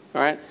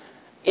 All right.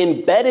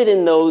 Embedded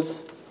in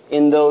those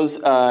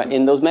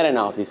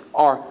meta-analyses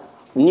are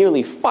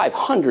nearly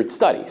 500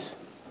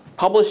 studies,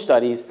 published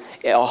studies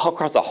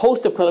across a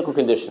host of clinical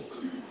conditions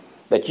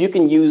that you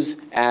can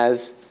use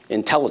as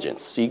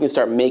intelligence. So you can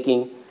start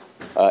making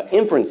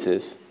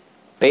inferences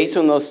based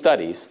on those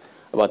studies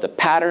about the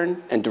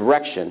pattern and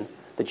direction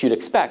that you'd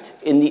expect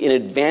in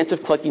advance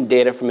of collecting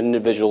data from an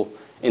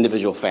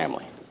individual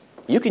family.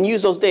 You can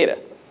use those data,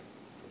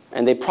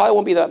 and they probably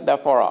won't be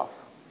that far off.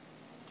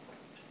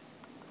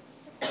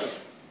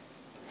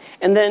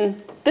 And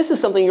then this is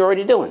something you're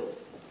already doing.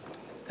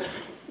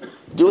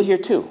 Do it here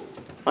too.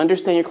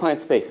 Understand your client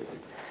spaces.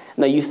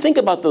 Now you think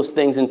about those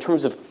things in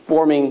terms of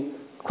forming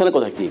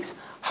clinical techniques.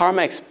 How are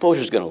my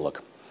exposures going to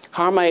look?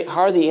 How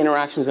are the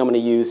interactions I'm going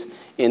to use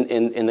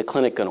in the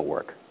clinic going to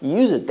work?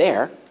 Use it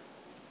there.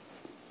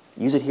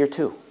 Use it here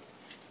too.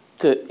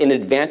 In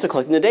advance of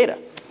collecting the data.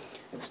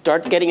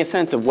 Start getting a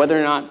sense of whether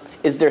or not,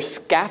 is there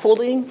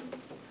scaffolding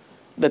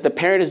that the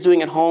parent is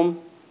doing at home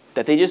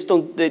that they just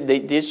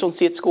don't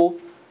see at school?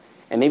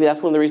 And maybe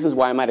that's one of the reasons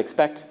why I might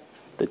expect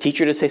the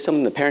teacher to say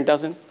something the parent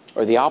doesn't.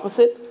 Or the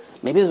opposite.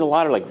 Maybe there's a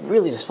lot of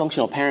really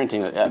dysfunctional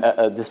parenting,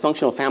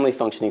 dysfunctional family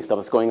functioning stuff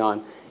that's going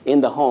on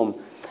in the home.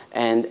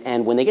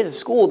 And when they get to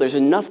school, there's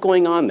enough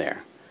going on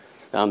there.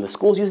 The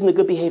school's using the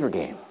good behavior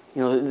game.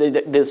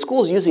 The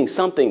school's using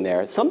something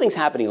there. Something's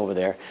happening over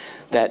there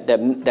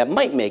that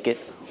might make it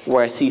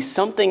where I see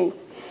something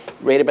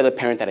rated by the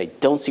parent that I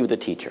don't see with the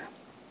teacher.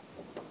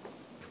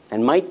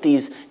 And might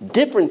these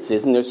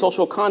differences in their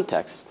social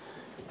contexts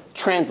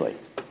translate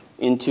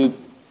into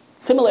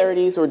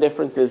similarities or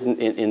differences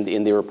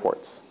in the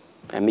reports?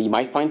 And you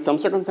might find some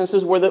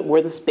circumstances where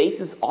the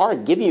spaces are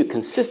giving you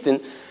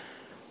consistent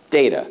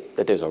data,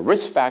 that there's a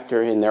risk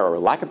factor in there or a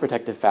lack of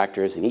protective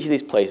factors in each of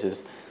these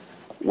places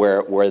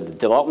where the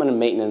development and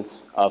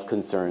maintenance of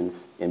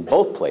concerns in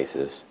both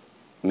places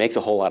makes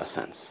a whole lot of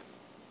sense.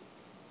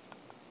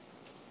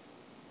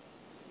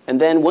 And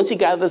then once you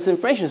gather this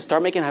information,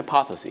 start making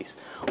hypotheses.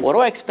 What do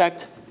I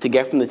expect to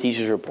get from the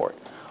teacher's report?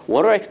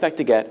 What do I expect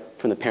to get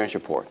from the parent's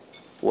report?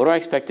 What do I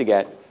expect to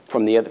get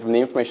from the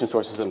information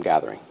sources I'm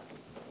gathering?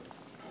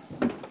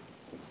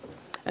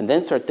 And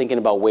then start thinking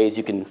about ways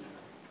you can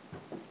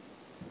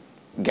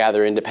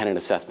gather independent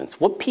assessments.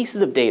 What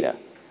pieces of data?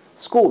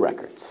 School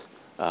records,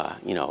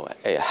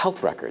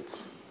 health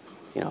records,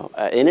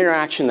 an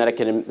interaction that I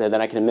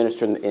can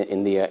administer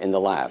in the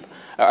lab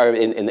or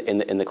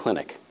in the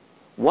clinic.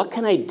 What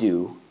can I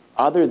do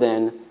other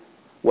than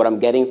what I'm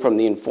getting from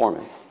the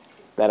informants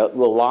that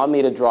will allow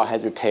me to draw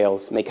heads or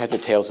tails, make heads or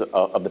tails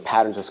of the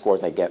patterns or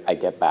scores I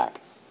get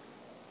back.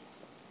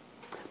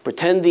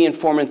 Pretend the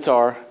informants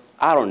are,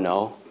 I don't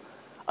know,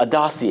 a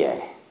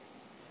dossier.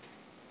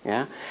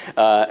 Yeah?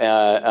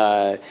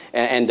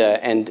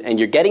 And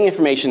you're getting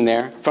information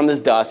there from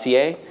this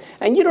dossier,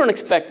 and you don't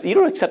accept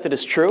it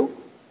as true.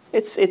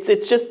 It's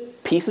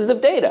just pieces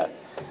of data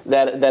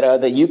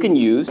that you can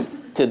use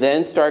to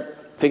then start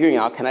figuring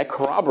out, can I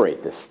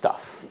corroborate this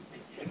stuff?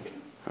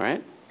 All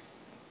right?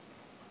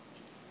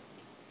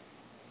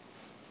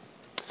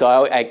 So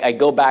I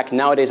go back,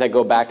 nowadays I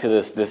go back to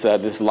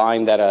this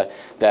line that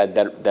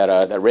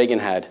Reagan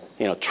had,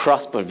 you know,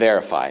 trust but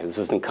verify. This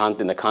was in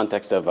the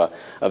context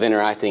of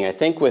interacting, I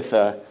think, with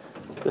the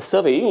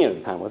Soviet Union at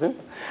the time, wasn't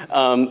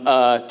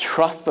it?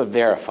 Trust but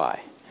verify.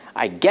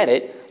 I get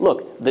it.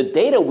 Look, the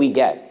data we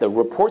get, the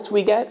reports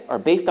we get, are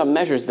based on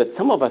measures that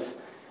some of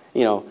us,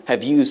 you know,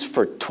 have used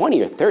for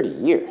 20 or 30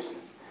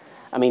 years.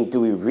 I mean, do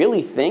we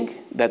really think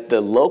that the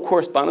low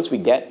correspondence we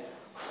get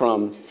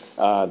from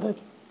the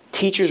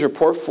teacher's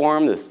report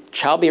form, this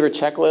child behavior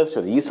checklist,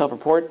 or the U-Self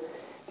report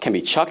can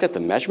be chucked at the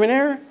measurement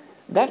error?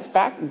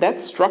 That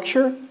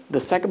structure,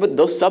 those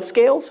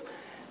subscales,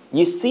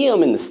 you see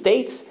them in the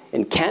States,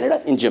 in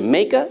Canada, in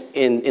Jamaica,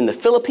 in the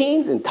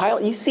Philippines, in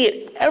Thailand. You see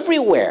it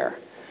everywhere.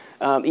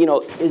 You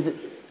know, is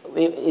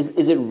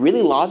it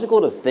really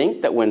logical to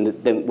think that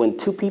when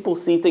two people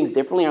see things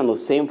differently on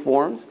those same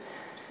forms,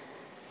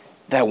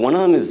 that one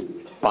of them is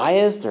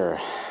biased or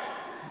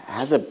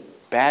has a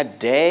bad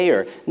day?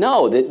 Or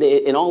no,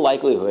 in all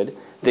likelihood,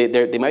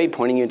 they might be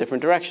pointing you in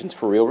different directions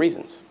for real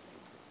reasons.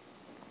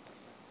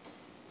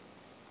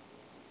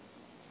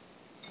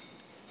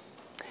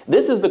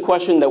 This is the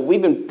question that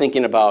we've been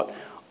thinking about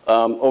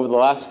over the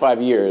last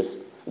 5 years,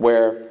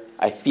 where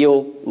I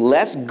feel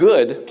less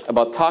good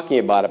about talking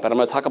about it, but I'm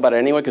going to talk about it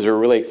anyway because we're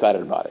really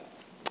excited about it.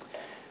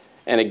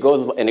 And it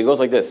goes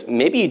like this.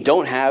 Maybe you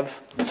don't have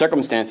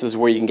circumstances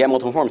where you can get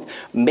multiple informants.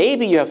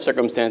 Maybe you have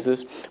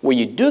circumstances where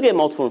you do get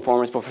multiple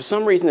informants, but for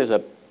some reason there's a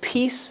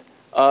piece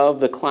of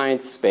the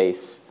client's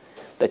space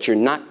that you're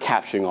not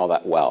capturing all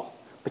that well,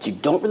 but you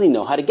don't really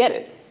know how to get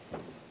it.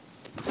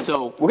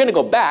 So we're going to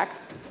go back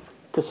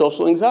to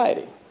social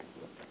anxiety,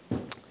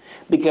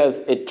 because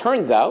it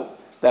turns out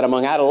that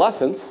among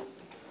adolescents,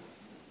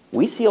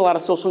 we see a lot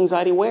of social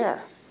anxiety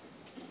where?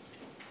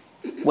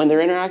 When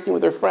they're interacting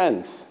with their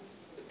friends.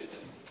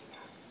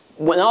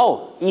 When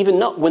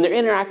they're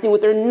interacting with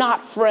their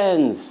not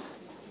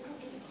friends.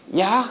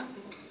 Yeah?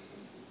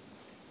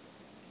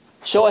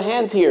 Show of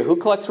hands here. Who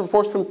collects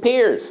reports from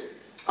peers?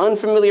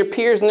 Unfamiliar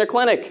peers in their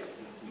clinic.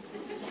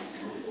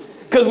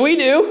 Because we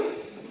do.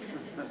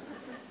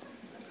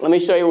 Let me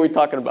show you what we're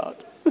talking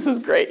about. This is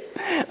great.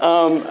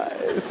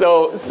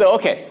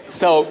 Okay.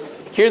 So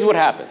here's what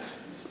happens.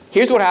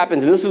 Here's what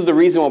happens, and this is the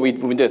reason why we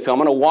did. So I'm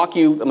going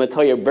to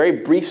tell you a very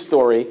brief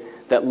story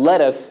that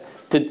led us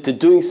to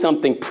doing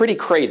something pretty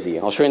crazy.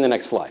 I'll show you in the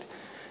next slide.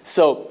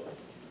 So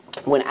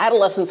when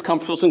adolescents come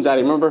for social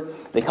anxiety, remember,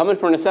 they come in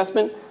for an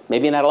assessment.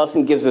 Maybe an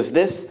adolescent gives us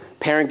this,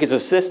 parent gives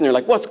us this, and they're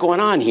like, what's going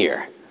on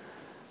here?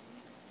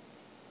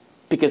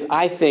 Because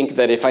I think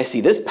that if I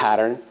see this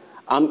pattern,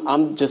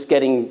 I'm just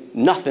getting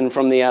nothing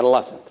from the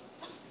adolescent.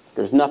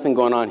 There's nothing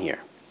going on here.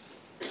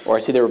 Or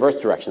I see the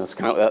reverse direction.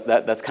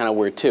 That's kind of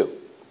weird too.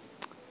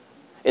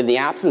 In the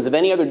absence of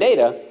any other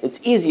data, it's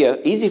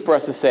easy for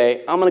us to say,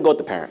 I'm going to go with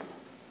the parent.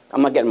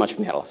 I'm not getting much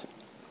from the adolescent.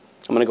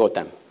 I'm going to go with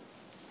them.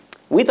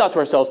 We thought to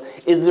ourselves,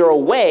 is there a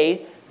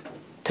way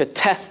to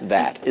test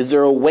that? Is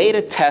there a way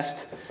to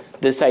test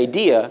this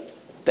idea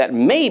that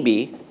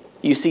maybe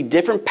you see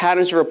different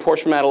patterns of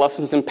reports from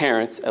adolescents than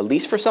parents, at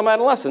least for some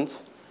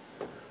adolescents,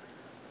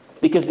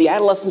 because the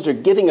adolescents are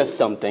giving us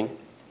something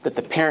that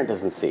the parent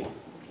doesn't see,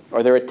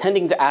 or they're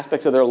attending to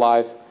aspects of their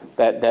lives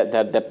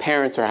that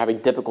parents are having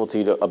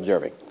difficulty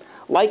observing,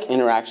 like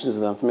interactions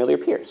with unfamiliar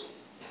peers.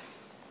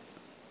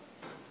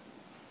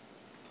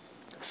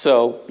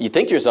 So you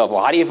think to yourself,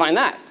 well, how do you find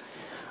that?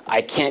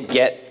 I can't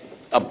get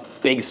a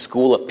big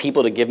school of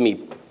people to give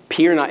me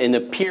in the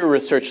peer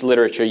research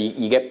literature,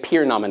 you get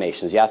peer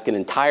nominations. You ask an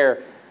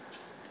entire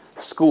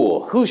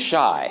school, who's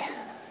shy?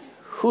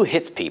 Who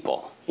hits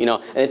people? You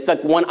know, and it's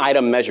like one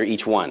item measure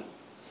each one.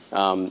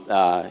 And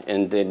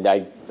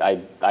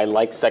I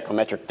like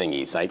psychometric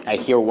thingies. I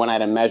hear one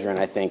item measure and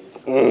I think,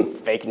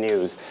 fake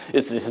news.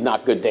 This is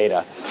not good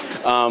data.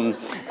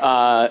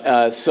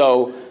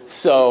 So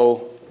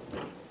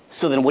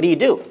then what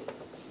do?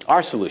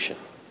 Our solution.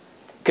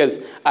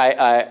 Because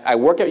I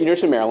work at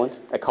University of Maryland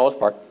at College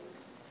Park,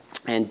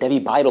 and Debbie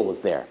Beidel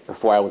was there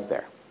before I was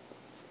there.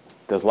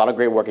 There's a lot of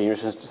great work at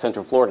University of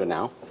Central Florida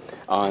now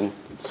on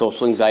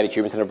social anxiety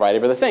treatments and a variety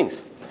of other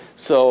things.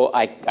 So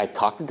I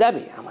talked to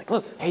Debbie. I'm like,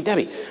 look, hey,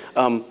 Debbie,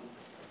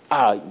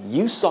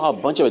 you saw a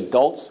bunch of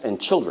adults and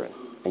children,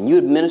 and you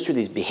administer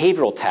these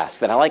behavioral tasks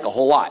that I like a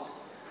whole lot.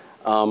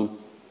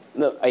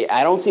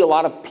 I don't see a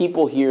lot of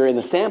people here in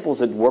the samples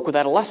that work with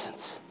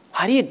adolescents.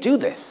 How do you do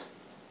this?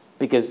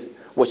 Because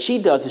what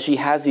she does is she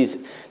has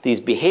these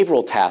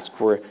behavioral tasks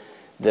where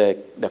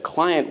the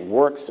client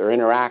works or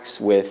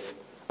interacts with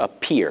a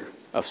peer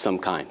of some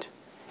kind.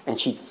 And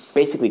she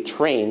basically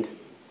trained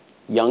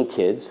young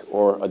kids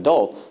or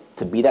adults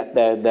to be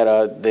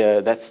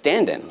that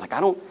stand-in. Like, I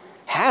don't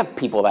have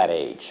people that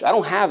age. I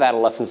don't have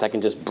adolescents I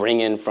can just bring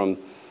in from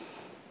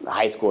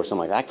high school or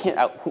something like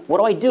that. What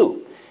do I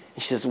do?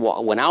 And she says,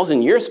 well, when I was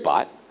in your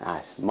spot,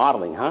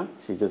 modeling, huh?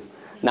 She says,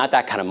 not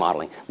that kind of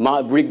modeling.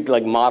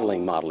 Like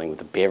modeling with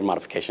the behavior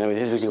modification. I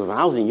mean, when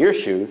I was in your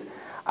shoes,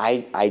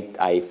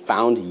 I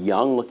found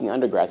young-looking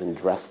undergrads and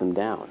dressed them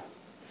down,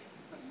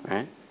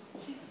 right?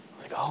 I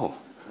was like, oh,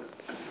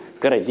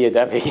 good idea,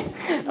 Debbie.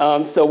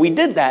 So we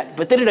did that,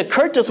 but then it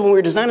occurred to us when we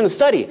were designing the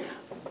study,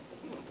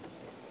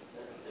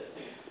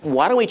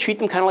 why don't we treat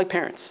them kind of like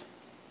parents?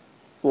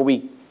 Well,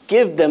 we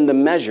give them the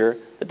measure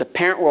that the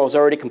parent role is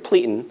already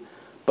completing,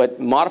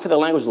 but modify the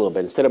language a little bit.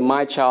 Instead of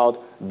my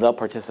child, the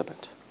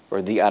participant,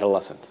 or the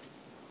adolescent.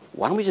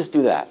 Why don't we just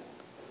do that?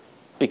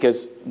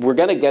 Because we're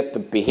going to get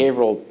the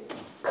behavioral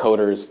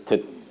coders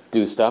to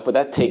do stuff, but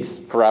that takes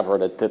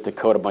forever to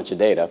code a bunch of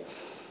data.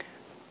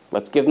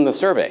 Let's give them the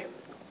survey.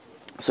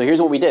 So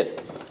here's what we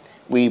did.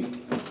 We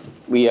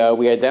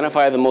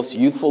identified the most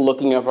youthful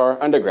looking of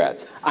our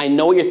undergrads. I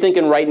know what you're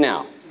thinking right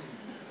now.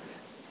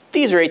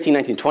 These are 18,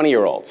 19,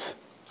 20-year-olds.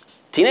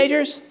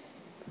 Teenagers?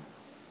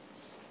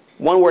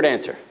 One-word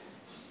answer.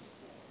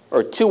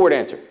 Or two-word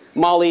answer.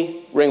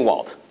 Molly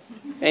Ringwald.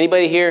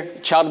 Anybody here,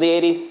 child of the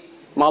 80s?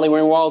 Molly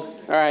Ringwald?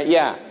 All right,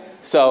 yeah.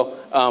 So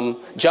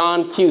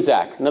John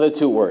Cusack, another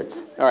 2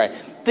 words. All right.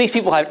 These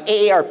people had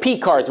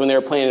AARP cards when they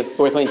were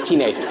playing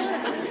teenagers.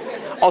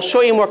 I'll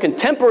show you a more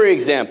contemporary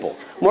example.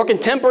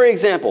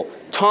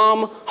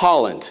 Tom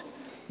Holland,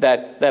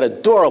 that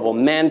adorable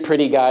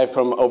man-pretty guy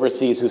from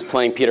overseas who's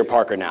playing Peter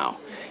Parker now.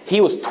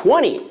 He was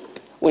 20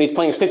 when he's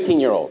playing a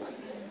 15-year-old.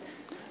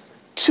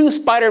 2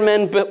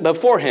 Spider-Men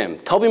before him,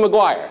 Tobey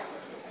Maguire.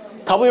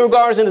 Tobey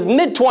Maguire's in his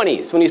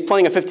mid-20s when he's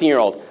playing a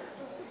 15-year-old.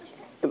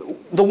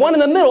 The one in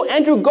the middle,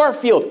 Andrew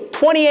Garfield,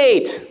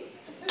 28.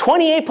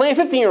 28 playing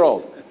a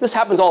 15-year-old. This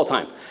happens all the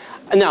time.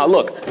 And now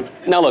look,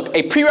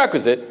 a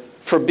prerequisite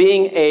for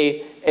being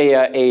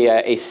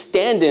a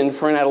stand-in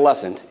for an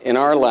adolescent in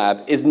our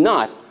lab is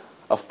not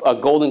a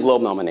Golden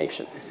Globe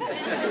nomination.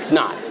 It's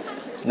not.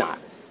 It's not.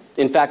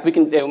 In fact, we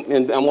can,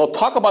 and we'll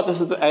talk about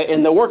this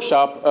in the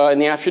workshop in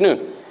the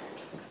afternoon.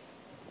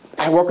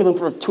 I work with them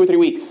for 2 or 3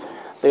 weeks.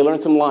 They learn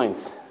some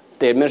lines.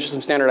 They administer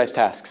some standardized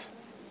tasks.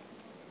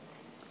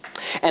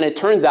 And it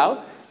turns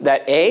out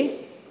that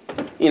they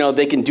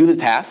can do the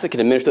tasks, they can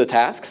administer the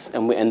tasks,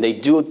 and they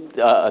do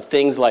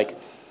things like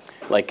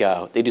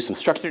they do some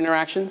structured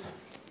interactions,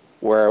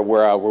 where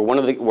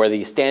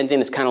the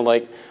stand-in is kind of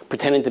like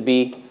pretending to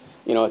be,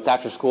 it's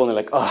after school, and they're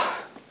like,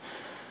 oh,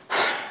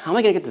 how am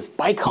I going to get this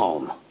bike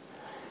home?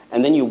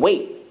 And then you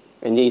wait,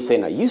 and then you say,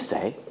 now you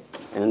say,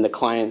 and then the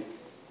client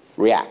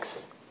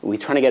reacts. We're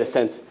trying to get a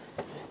sense,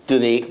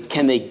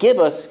 can they give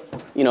us,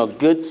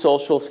 good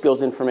social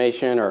skills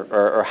information,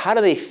 or how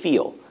do they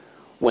feel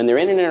when they're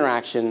in an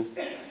interaction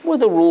where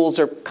the rules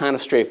are kind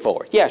of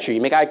straightforward? Yeah, sure,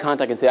 you make eye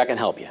contact and say, I can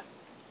help you,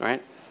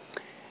 right?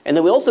 And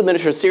then we also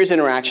administer a series of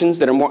interactions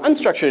that are more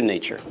unstructured in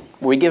nature,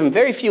 where we give them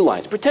very few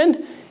lines.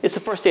 Pretend it's the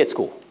first day at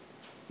school.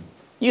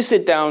 You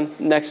sit down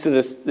next to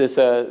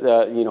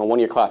one of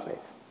your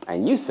classmates,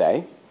 and you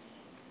say,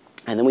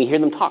 and then we hear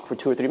them talk for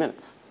 2 or 3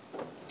 minutes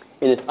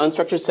in this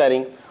unstructured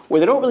setting where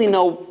they don't really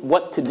know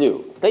what to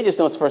do. They just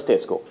know it's the first day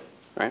at school,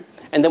 right?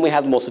 And then we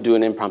have them also do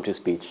an impromptu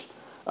speech,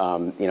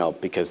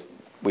 because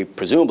we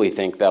presumably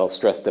think that'll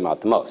stress them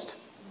out the most.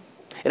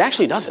 It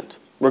actually doesn't.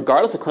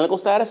 Regardless of clinical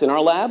status, in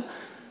our lab,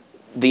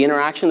 the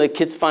interaction that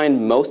kids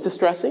find most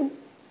distressing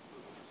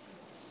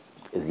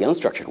is the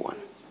unstructured one.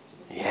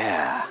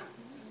 Yeah.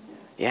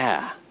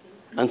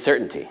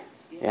 Uncertainty.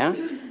 Yeah?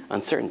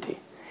 Uncertainty.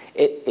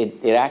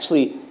 It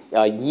actually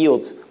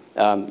yields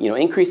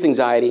increased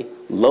anxiety,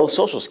 low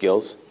social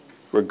skills,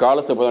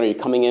 regardless of whether you're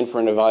coming in for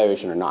an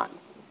evaluation or not.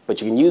 But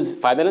you can use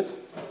 5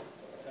 minutes,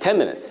 10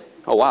 minutes.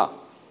 Oh, wow.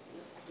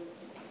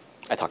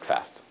 I talk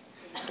fast.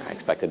 I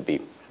expected to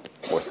be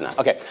worse than that.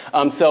 Okay,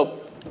 so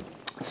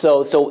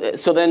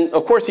then,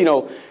 of course,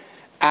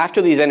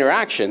 after these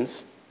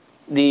interactions,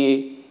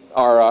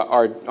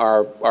 our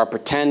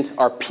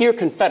peer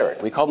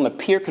confederate, we call them a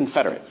peer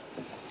confederate,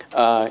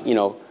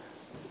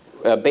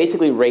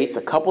 basically rates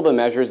a couple of the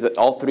measures that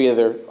all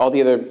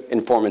the other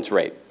informants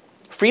rate.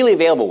 Freely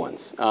available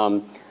ones.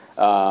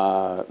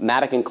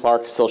 Maddock and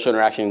Clark's social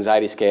interaction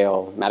anxiety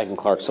scale, Maddock and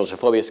Clark's social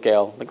phobia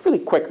scale, like really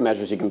quick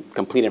measures you can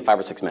complete in 5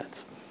 or 6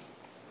 minutes.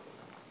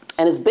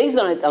 And it's based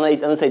on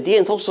this idea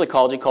in social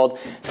psychology called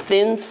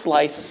thin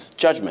slice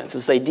judgments.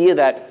 This idea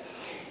that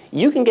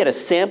you can get a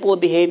sample of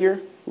behavior,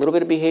 a little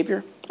bit of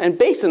behavior, and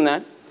based on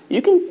that,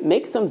 you can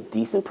make some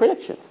decent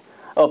predictions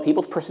of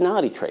people's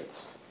personality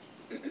traits.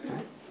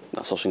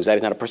 Now, social anxiety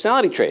is not a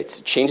personality trait.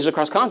 It changes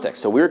across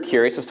context. So we were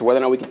curious as to whether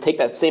or not we could take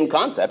that same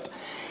concept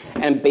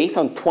and based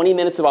on 20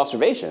 minutes of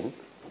observation,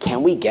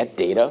 can we get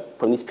data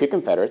from these peer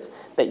confederates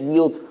that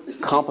yields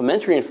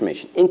complementary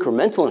information,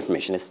 incremental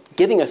information? It's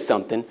giving us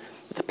something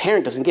that the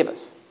parent doesn't give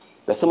us.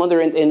 that some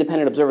other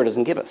independent observer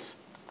doesn't give us.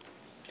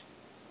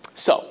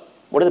 So,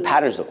 what do the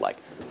patterns look like?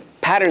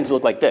 Patterns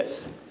look like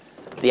this.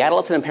 The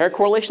adolescent impaired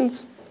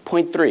correlations,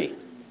 0.3.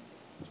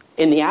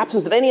 In the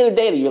absence of any other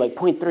data, you're like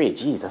 0.3.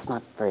 Geez, that's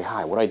not very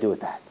high. What do I do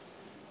with that?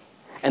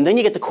 And then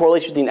you get the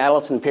correlation between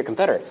adolescent and peer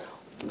confederate.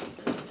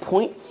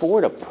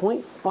 0.4 to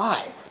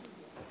 0.5.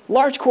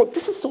 Large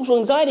this is social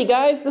anxiety,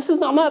 guys. This is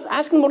not, I'm not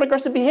asking about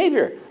aggressive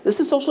behavior. This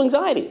is social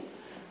anxiety.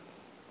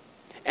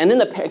 And then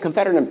the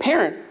confederate and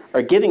parent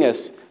are giving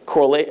us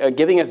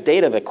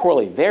data that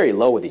correlate very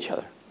low with each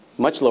other,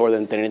 much lower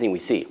than anything we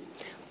see.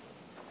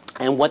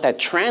 And what that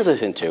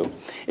translates into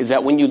is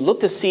that when you look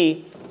to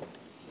see,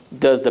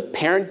 does the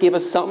parent give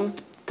us something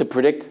to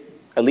predict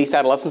at least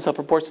adolescent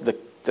self-reports,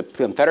 the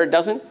confederate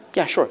doesn't?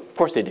 Yeah, sure, of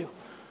course they do.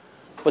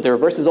 But the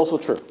reverse is also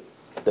true.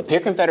 The peer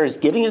confederate is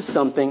giving us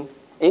something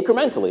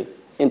incrementally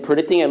in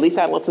predicting at least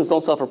adolescents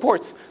don't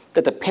self-reports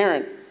that the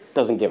parent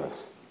doesn't give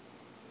us.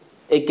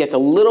 It gets a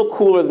little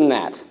cooler than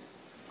that.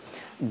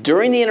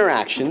 During the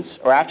interactions,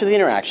 or after the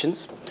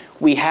interactions,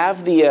 we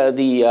have the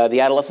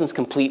adolescents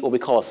complete what we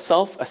call a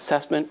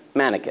self-assessment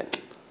mannequin.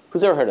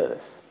 Who's ever heard of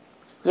this?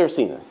 Who's ever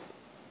seen this?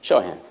 Show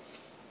of hands.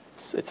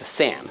 It's a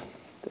SAM.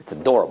 It's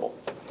adorable.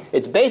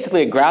 It's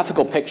basically a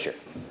graphical picture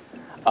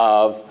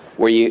of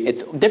where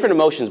it's different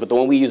emotions, but the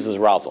one we use is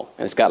arousal.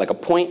 And it's got like a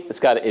point.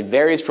 It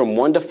varies from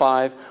 1 to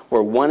 5,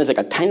 where 1 is like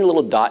a tiny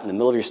little dot in the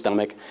middle of your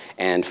stomach,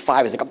 and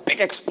 5 is like a big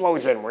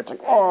explosion where it's like,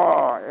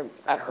 oh,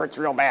 that hurts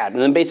real bad.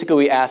 And then basically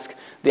we ask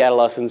the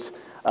adolescents,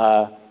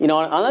 you know,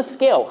 on that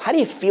scale, how do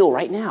you feel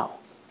right now?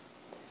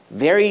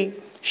 Very,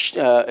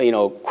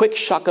 quick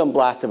shotgun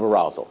blast of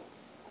arousal.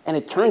 And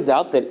it turns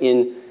out that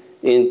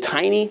in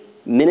tiny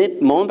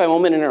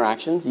moment-by-moment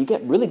interactions, you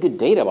get really good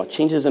data about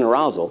changes in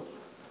arousal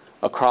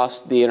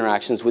across the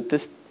interactions with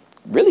this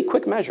really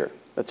quick measure.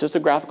 That's just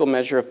a graphical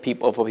measure of what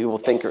people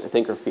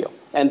think or feel.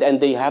 And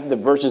they have the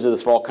versions of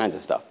this for all kinds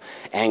of stuff.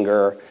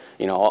 Anger,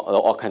 you know,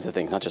 all kinds of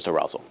things, not just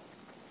arousal.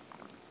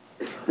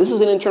 This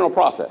is an internal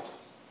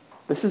process.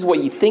 This is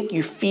what you think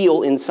you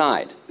feel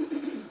inside.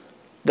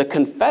 The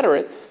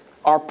confederates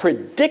are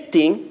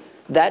predicting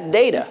that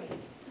data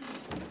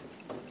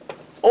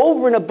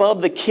over and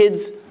above the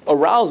kid's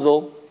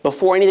arousal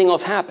before anything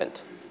else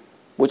happened,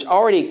 which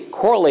already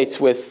correlates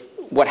with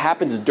what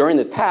happens during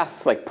the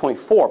tasks, like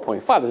 0.4,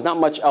 0.5. There's not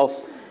much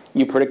else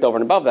you predict over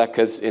and above that,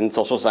 because in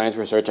social science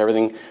research,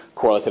 everything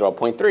correlates at about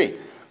 0.3.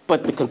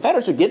 But the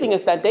confederates are giving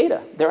us that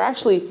data. They're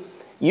actually,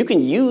 you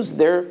can use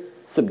their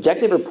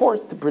subjective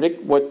reports to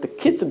predict what the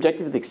kid's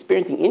subjective is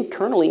experiencing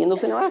internally in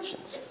those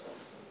interactions.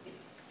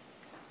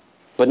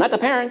 But not the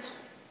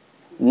parents.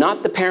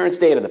 Not the parents'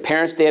 data. The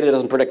parents' data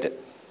doesn't predict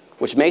it,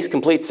 which makes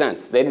complete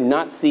sense. They do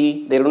not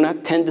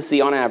tend to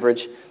see, on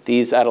average,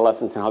 these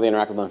adolescents and how they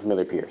interact with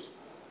unfamiliar peers.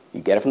 You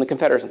get it from the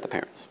confederates, not the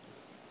parents.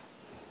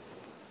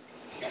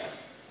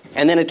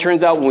 And then it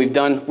turns out when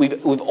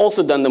we've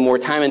also done the more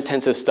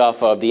time-intensive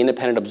stuff of the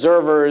independent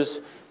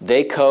observers.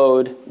 They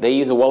code. They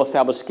use a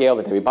well-established scale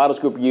that the Bottles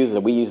group uses,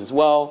 that we use as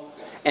well.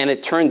 And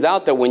it turns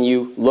out that when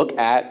you look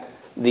at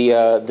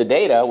the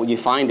data, what you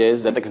find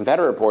is that the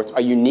confederate reports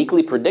are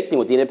uniquely predicting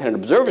what the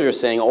independent observers are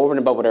saying over and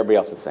above what everybody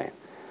else is saying.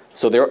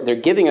 So they're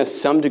giving us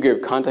some degree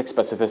of context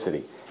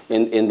specificity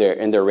in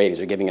their ratings.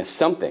 They're giving us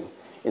something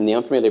in the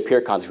unfamiliar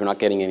peer context we're not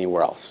getting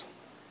anywhere else.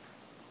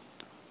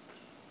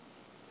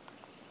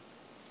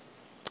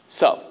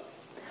 So,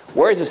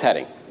 where is this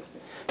heading?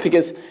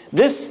 Because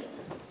this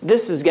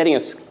is getting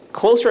us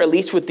closer, at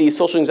least with these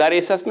social anxiety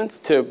assessments,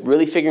 to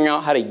really figuring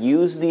out how to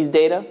use these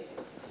data,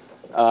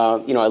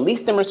 at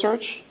least in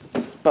research.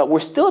 But we're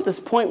still at this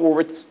point where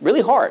it's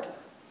really hard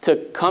to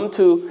come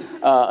to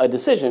a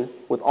decision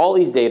with all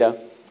these data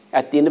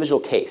at the individual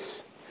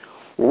case.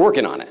 We're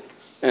working on it.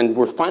 And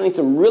we're finding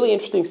some really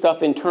interesting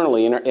stuff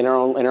internally in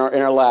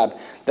our lab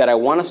that I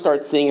want to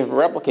start seeing if it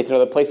replicates in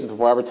other places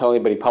before I ever tell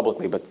anybody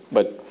publicly.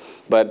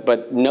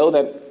 But know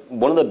that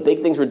one of the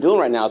big things we're doing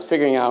right now is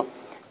figuring out,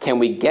 can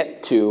we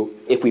get to,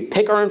 if we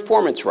pick our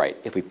informants right,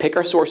 if we pick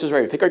our sources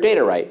right, if we pick our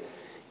data right,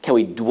 can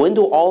we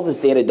dwindle all this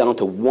data down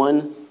to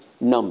one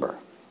number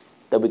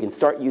that we can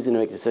start using to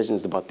make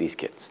decisions about these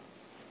kids?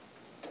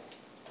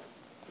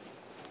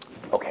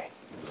 Okay,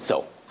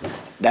 so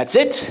that's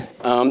it.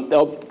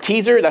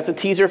 Teaser, that's a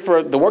teaser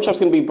for, the workshop's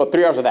going to be about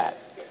 3 hours of that.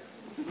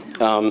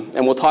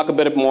 And we'll talk a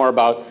bit more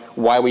about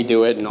why we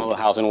do it and all the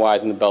hows and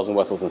whys and the bells and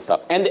whistles and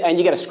stuff. And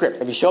you get a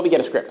script. If you show up, you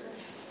get a script.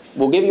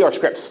 We'll give you our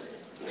scripts.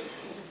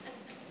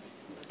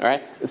 All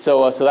right.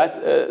 So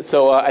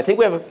I think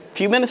we have a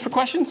few minutes for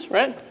questions,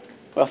 right?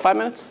 Well, 5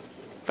 minutes.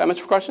 5 minutes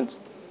for questions.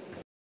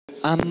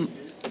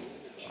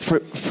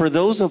 For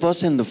those of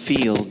us in the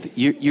field,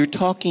 you're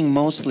talking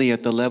mostly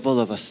at the level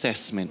of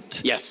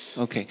assessment. Yes.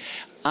 Okay.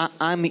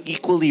 I'm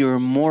equally or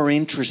more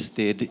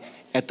interested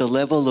at the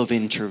level of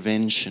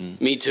intervention.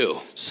 Me too.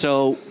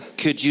 So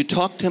could you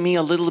talk to me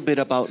a little bit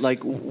about, like,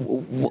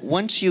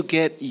 once you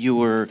get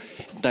your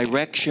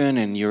direction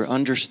and your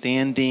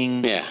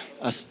understanding,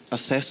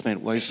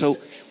 assessment-wise, so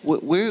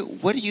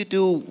what do you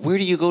do? Where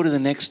do you go to the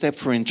next step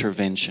for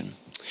intervention?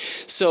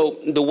 So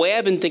the way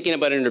I've been thinking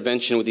about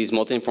intervention with these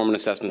multi-informant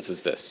assessments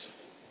is this.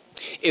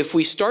 If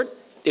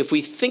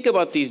we think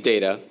about these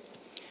data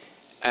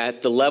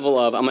at the level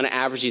of, I'm going to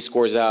average these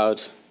scores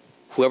out,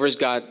 whoever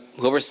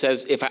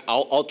says,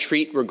 I'll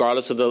treat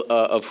regardless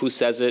of who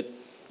says it,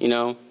 you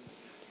know,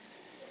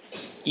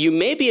 you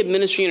may be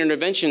administering an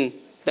intervention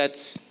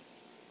that's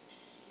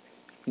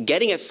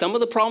getting at some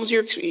of the problems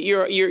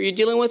you're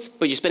dealing with,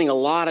 but you're spending a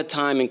lot of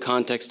time in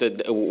context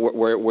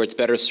where it's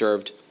better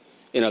served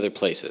in other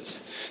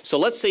places. So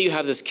let's say you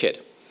have this kid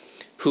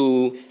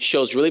who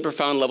shows really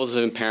profound levels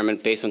of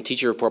impairment based on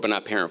teacher report but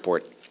not parent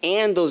report,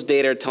 and those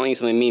data are telling you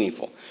something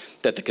meaningful,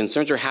 that the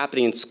concerns are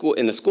happening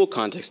in the school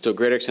context to a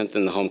greater extent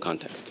than the home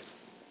context.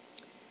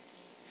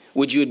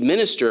 Would you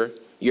administer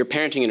your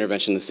parenting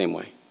intervention the same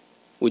way?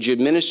 Would you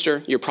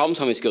administer your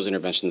problem-solving skills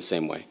intervention the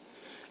same way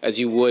as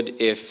you would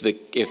if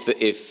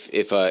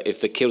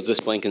the kid was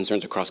displaying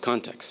concerns across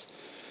contexts?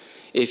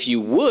 If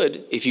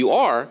you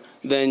are,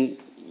 then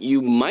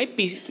you might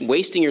be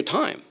wasting your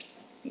time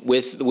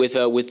with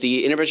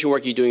the intervention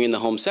work you're doing in the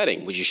home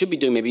setting. What you should be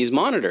doing maybe is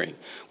monitoring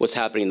what's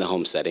happening in the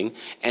home setting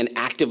and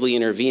actively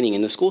intervening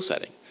in the school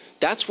setting.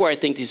 That's where I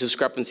think these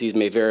discrepancies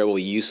may very well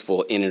be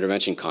useful in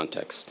intervention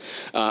contexts.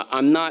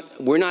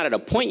 We're not at a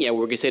point yet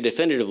where we can say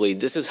definitively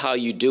this is how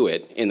you do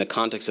it in the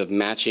context of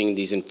matching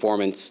these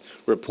informants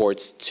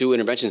reports to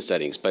intervention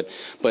settings. But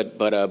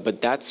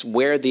that's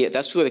where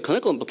the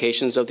clinical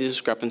implications of these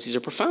discrepancies are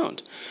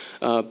profound,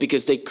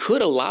 because they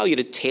could allow you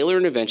to tailor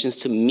interventions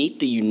to meet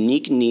the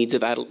unique needs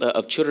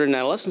of children and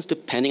adolescents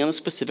depending on the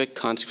specific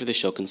context where they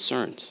show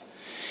concerns.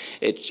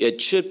 It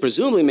should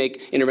presumably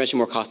make intervention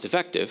more cost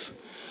effective.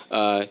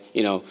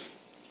 You know,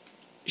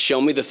 show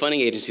me the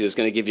funding agency that's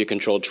going to give you a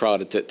controlled trial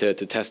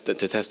to test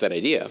that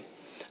idea.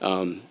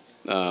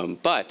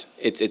 But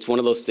it's one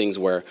of those things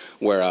where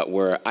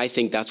I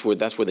think that's where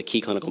the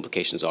key clinical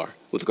implications are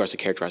with regards to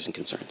characterizing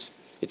concerns.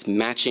 It's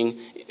matching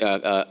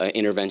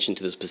intervention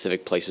to the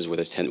specific places where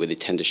they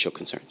tend to show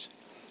concerns.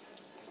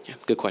 Yeah,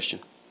 good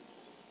question.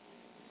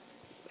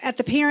 At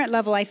the parent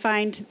level, I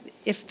find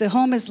if the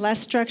home is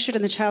less structured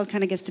and the child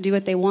kind of gets to do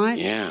what they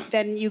want,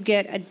 then you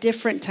get a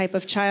different type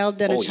of child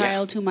than a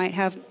child who might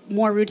have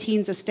more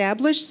routines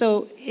established.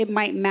 So it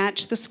might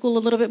match the school a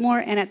little bit more.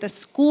 And at the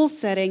school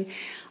setting,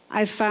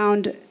 I've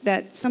found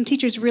that some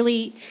teachers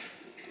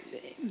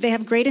they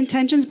have great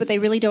intentions, but they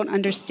really don't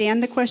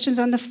understand the questions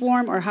on the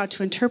form or how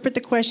to interpret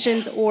the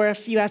questions. Or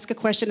if you ask a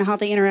question on how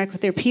they interact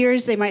with their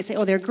peers, they might say,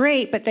 oh, they're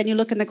great. But then you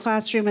look in the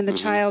classroom and the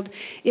child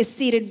is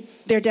seated,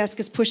 their desk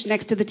is pushed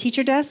next to the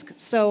teacher desk.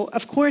 So,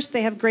 of course,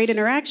 they have great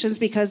interactions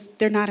because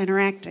they're not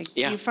interacting.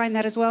 Yeah. Do you find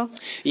that as well?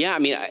 Yeah, I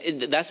mean,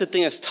 that's the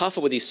thing that's tough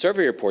with these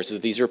survey reports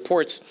is these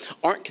reports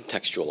aren't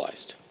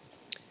contextualized.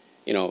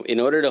 You know,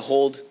 in order to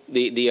hold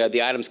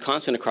the items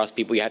constant across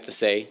people, you have to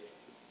say,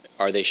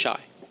 are they shy?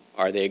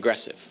 Are they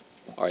aggressive?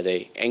 Are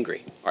they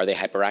angry? Are they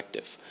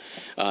hyperactive?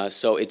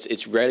 So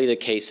it's rarely the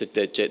case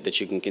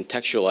that you can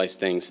contextualize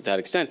things to that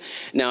extent.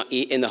 Now,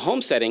 in the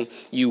home setting,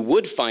 you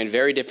would find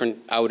very different,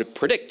 I would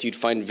predict, you'd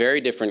find very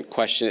different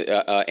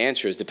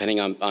answers depending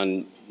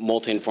on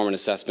multi-informant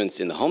assessments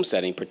in the home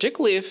setting,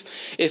 particularly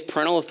if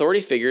parental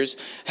authority figures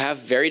have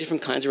very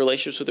different kinds of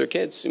relationships with their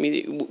kids. I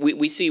mean,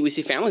 we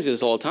see families do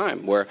this all the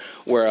time, where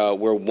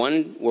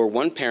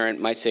one parent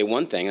might say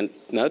one thing and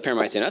another parent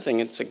might say nothing.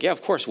 It's like, yeah,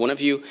 of course, one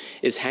of you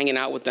is hanging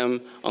out with them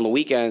on the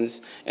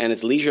weekends and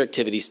it's leisure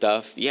activity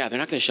stuff. Yeah, they're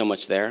not going to show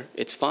much there.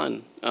 It's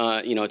fun.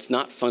 You know, it's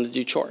not fun to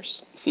do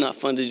chores. It's not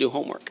fun to do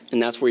homework,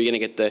 and that's where you're going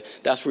to get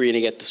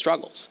the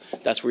struggles.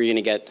 That's where you're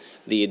going to get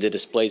the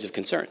displays of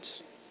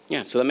concerns.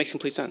 Yeah, so that makes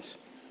complete sense.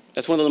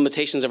 That's one of the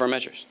limitations of our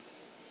measures.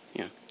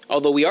 Yeah.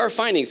 Although we are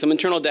finding some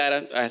internal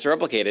data, I have to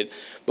replicate it,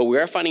 but we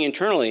are finding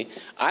internally,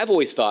 I've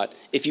always thought,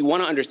 if you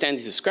want to understand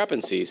these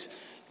discrepancies,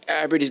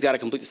 everybody's got to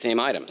complete the same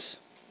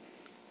items.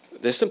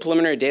 There's some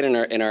preliminary data in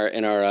our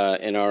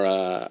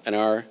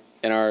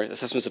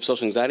assessments of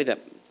social anxiety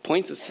that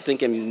points us to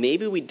thinking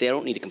maybe they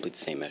don't need to complete the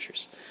same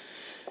measures,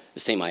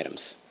 the same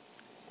items.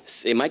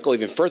 It might go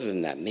even further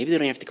than that. Maybe they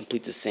don't have to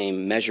complete the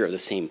same measure of the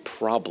same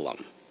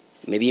problem.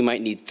 Maybe you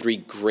might need 3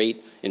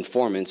 great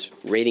informants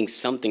rating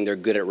something they're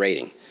good at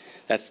rating.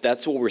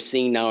 That's what we're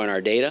seeing now in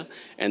our data,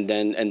 and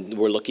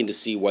we're looking to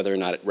see whether or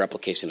not it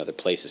replicates in other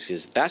places.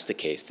 Because if that's the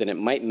case, then it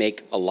might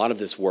make a lot of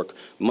this work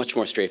much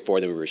more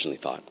straightforward than we originally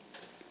thought.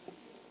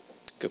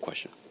 Good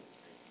question.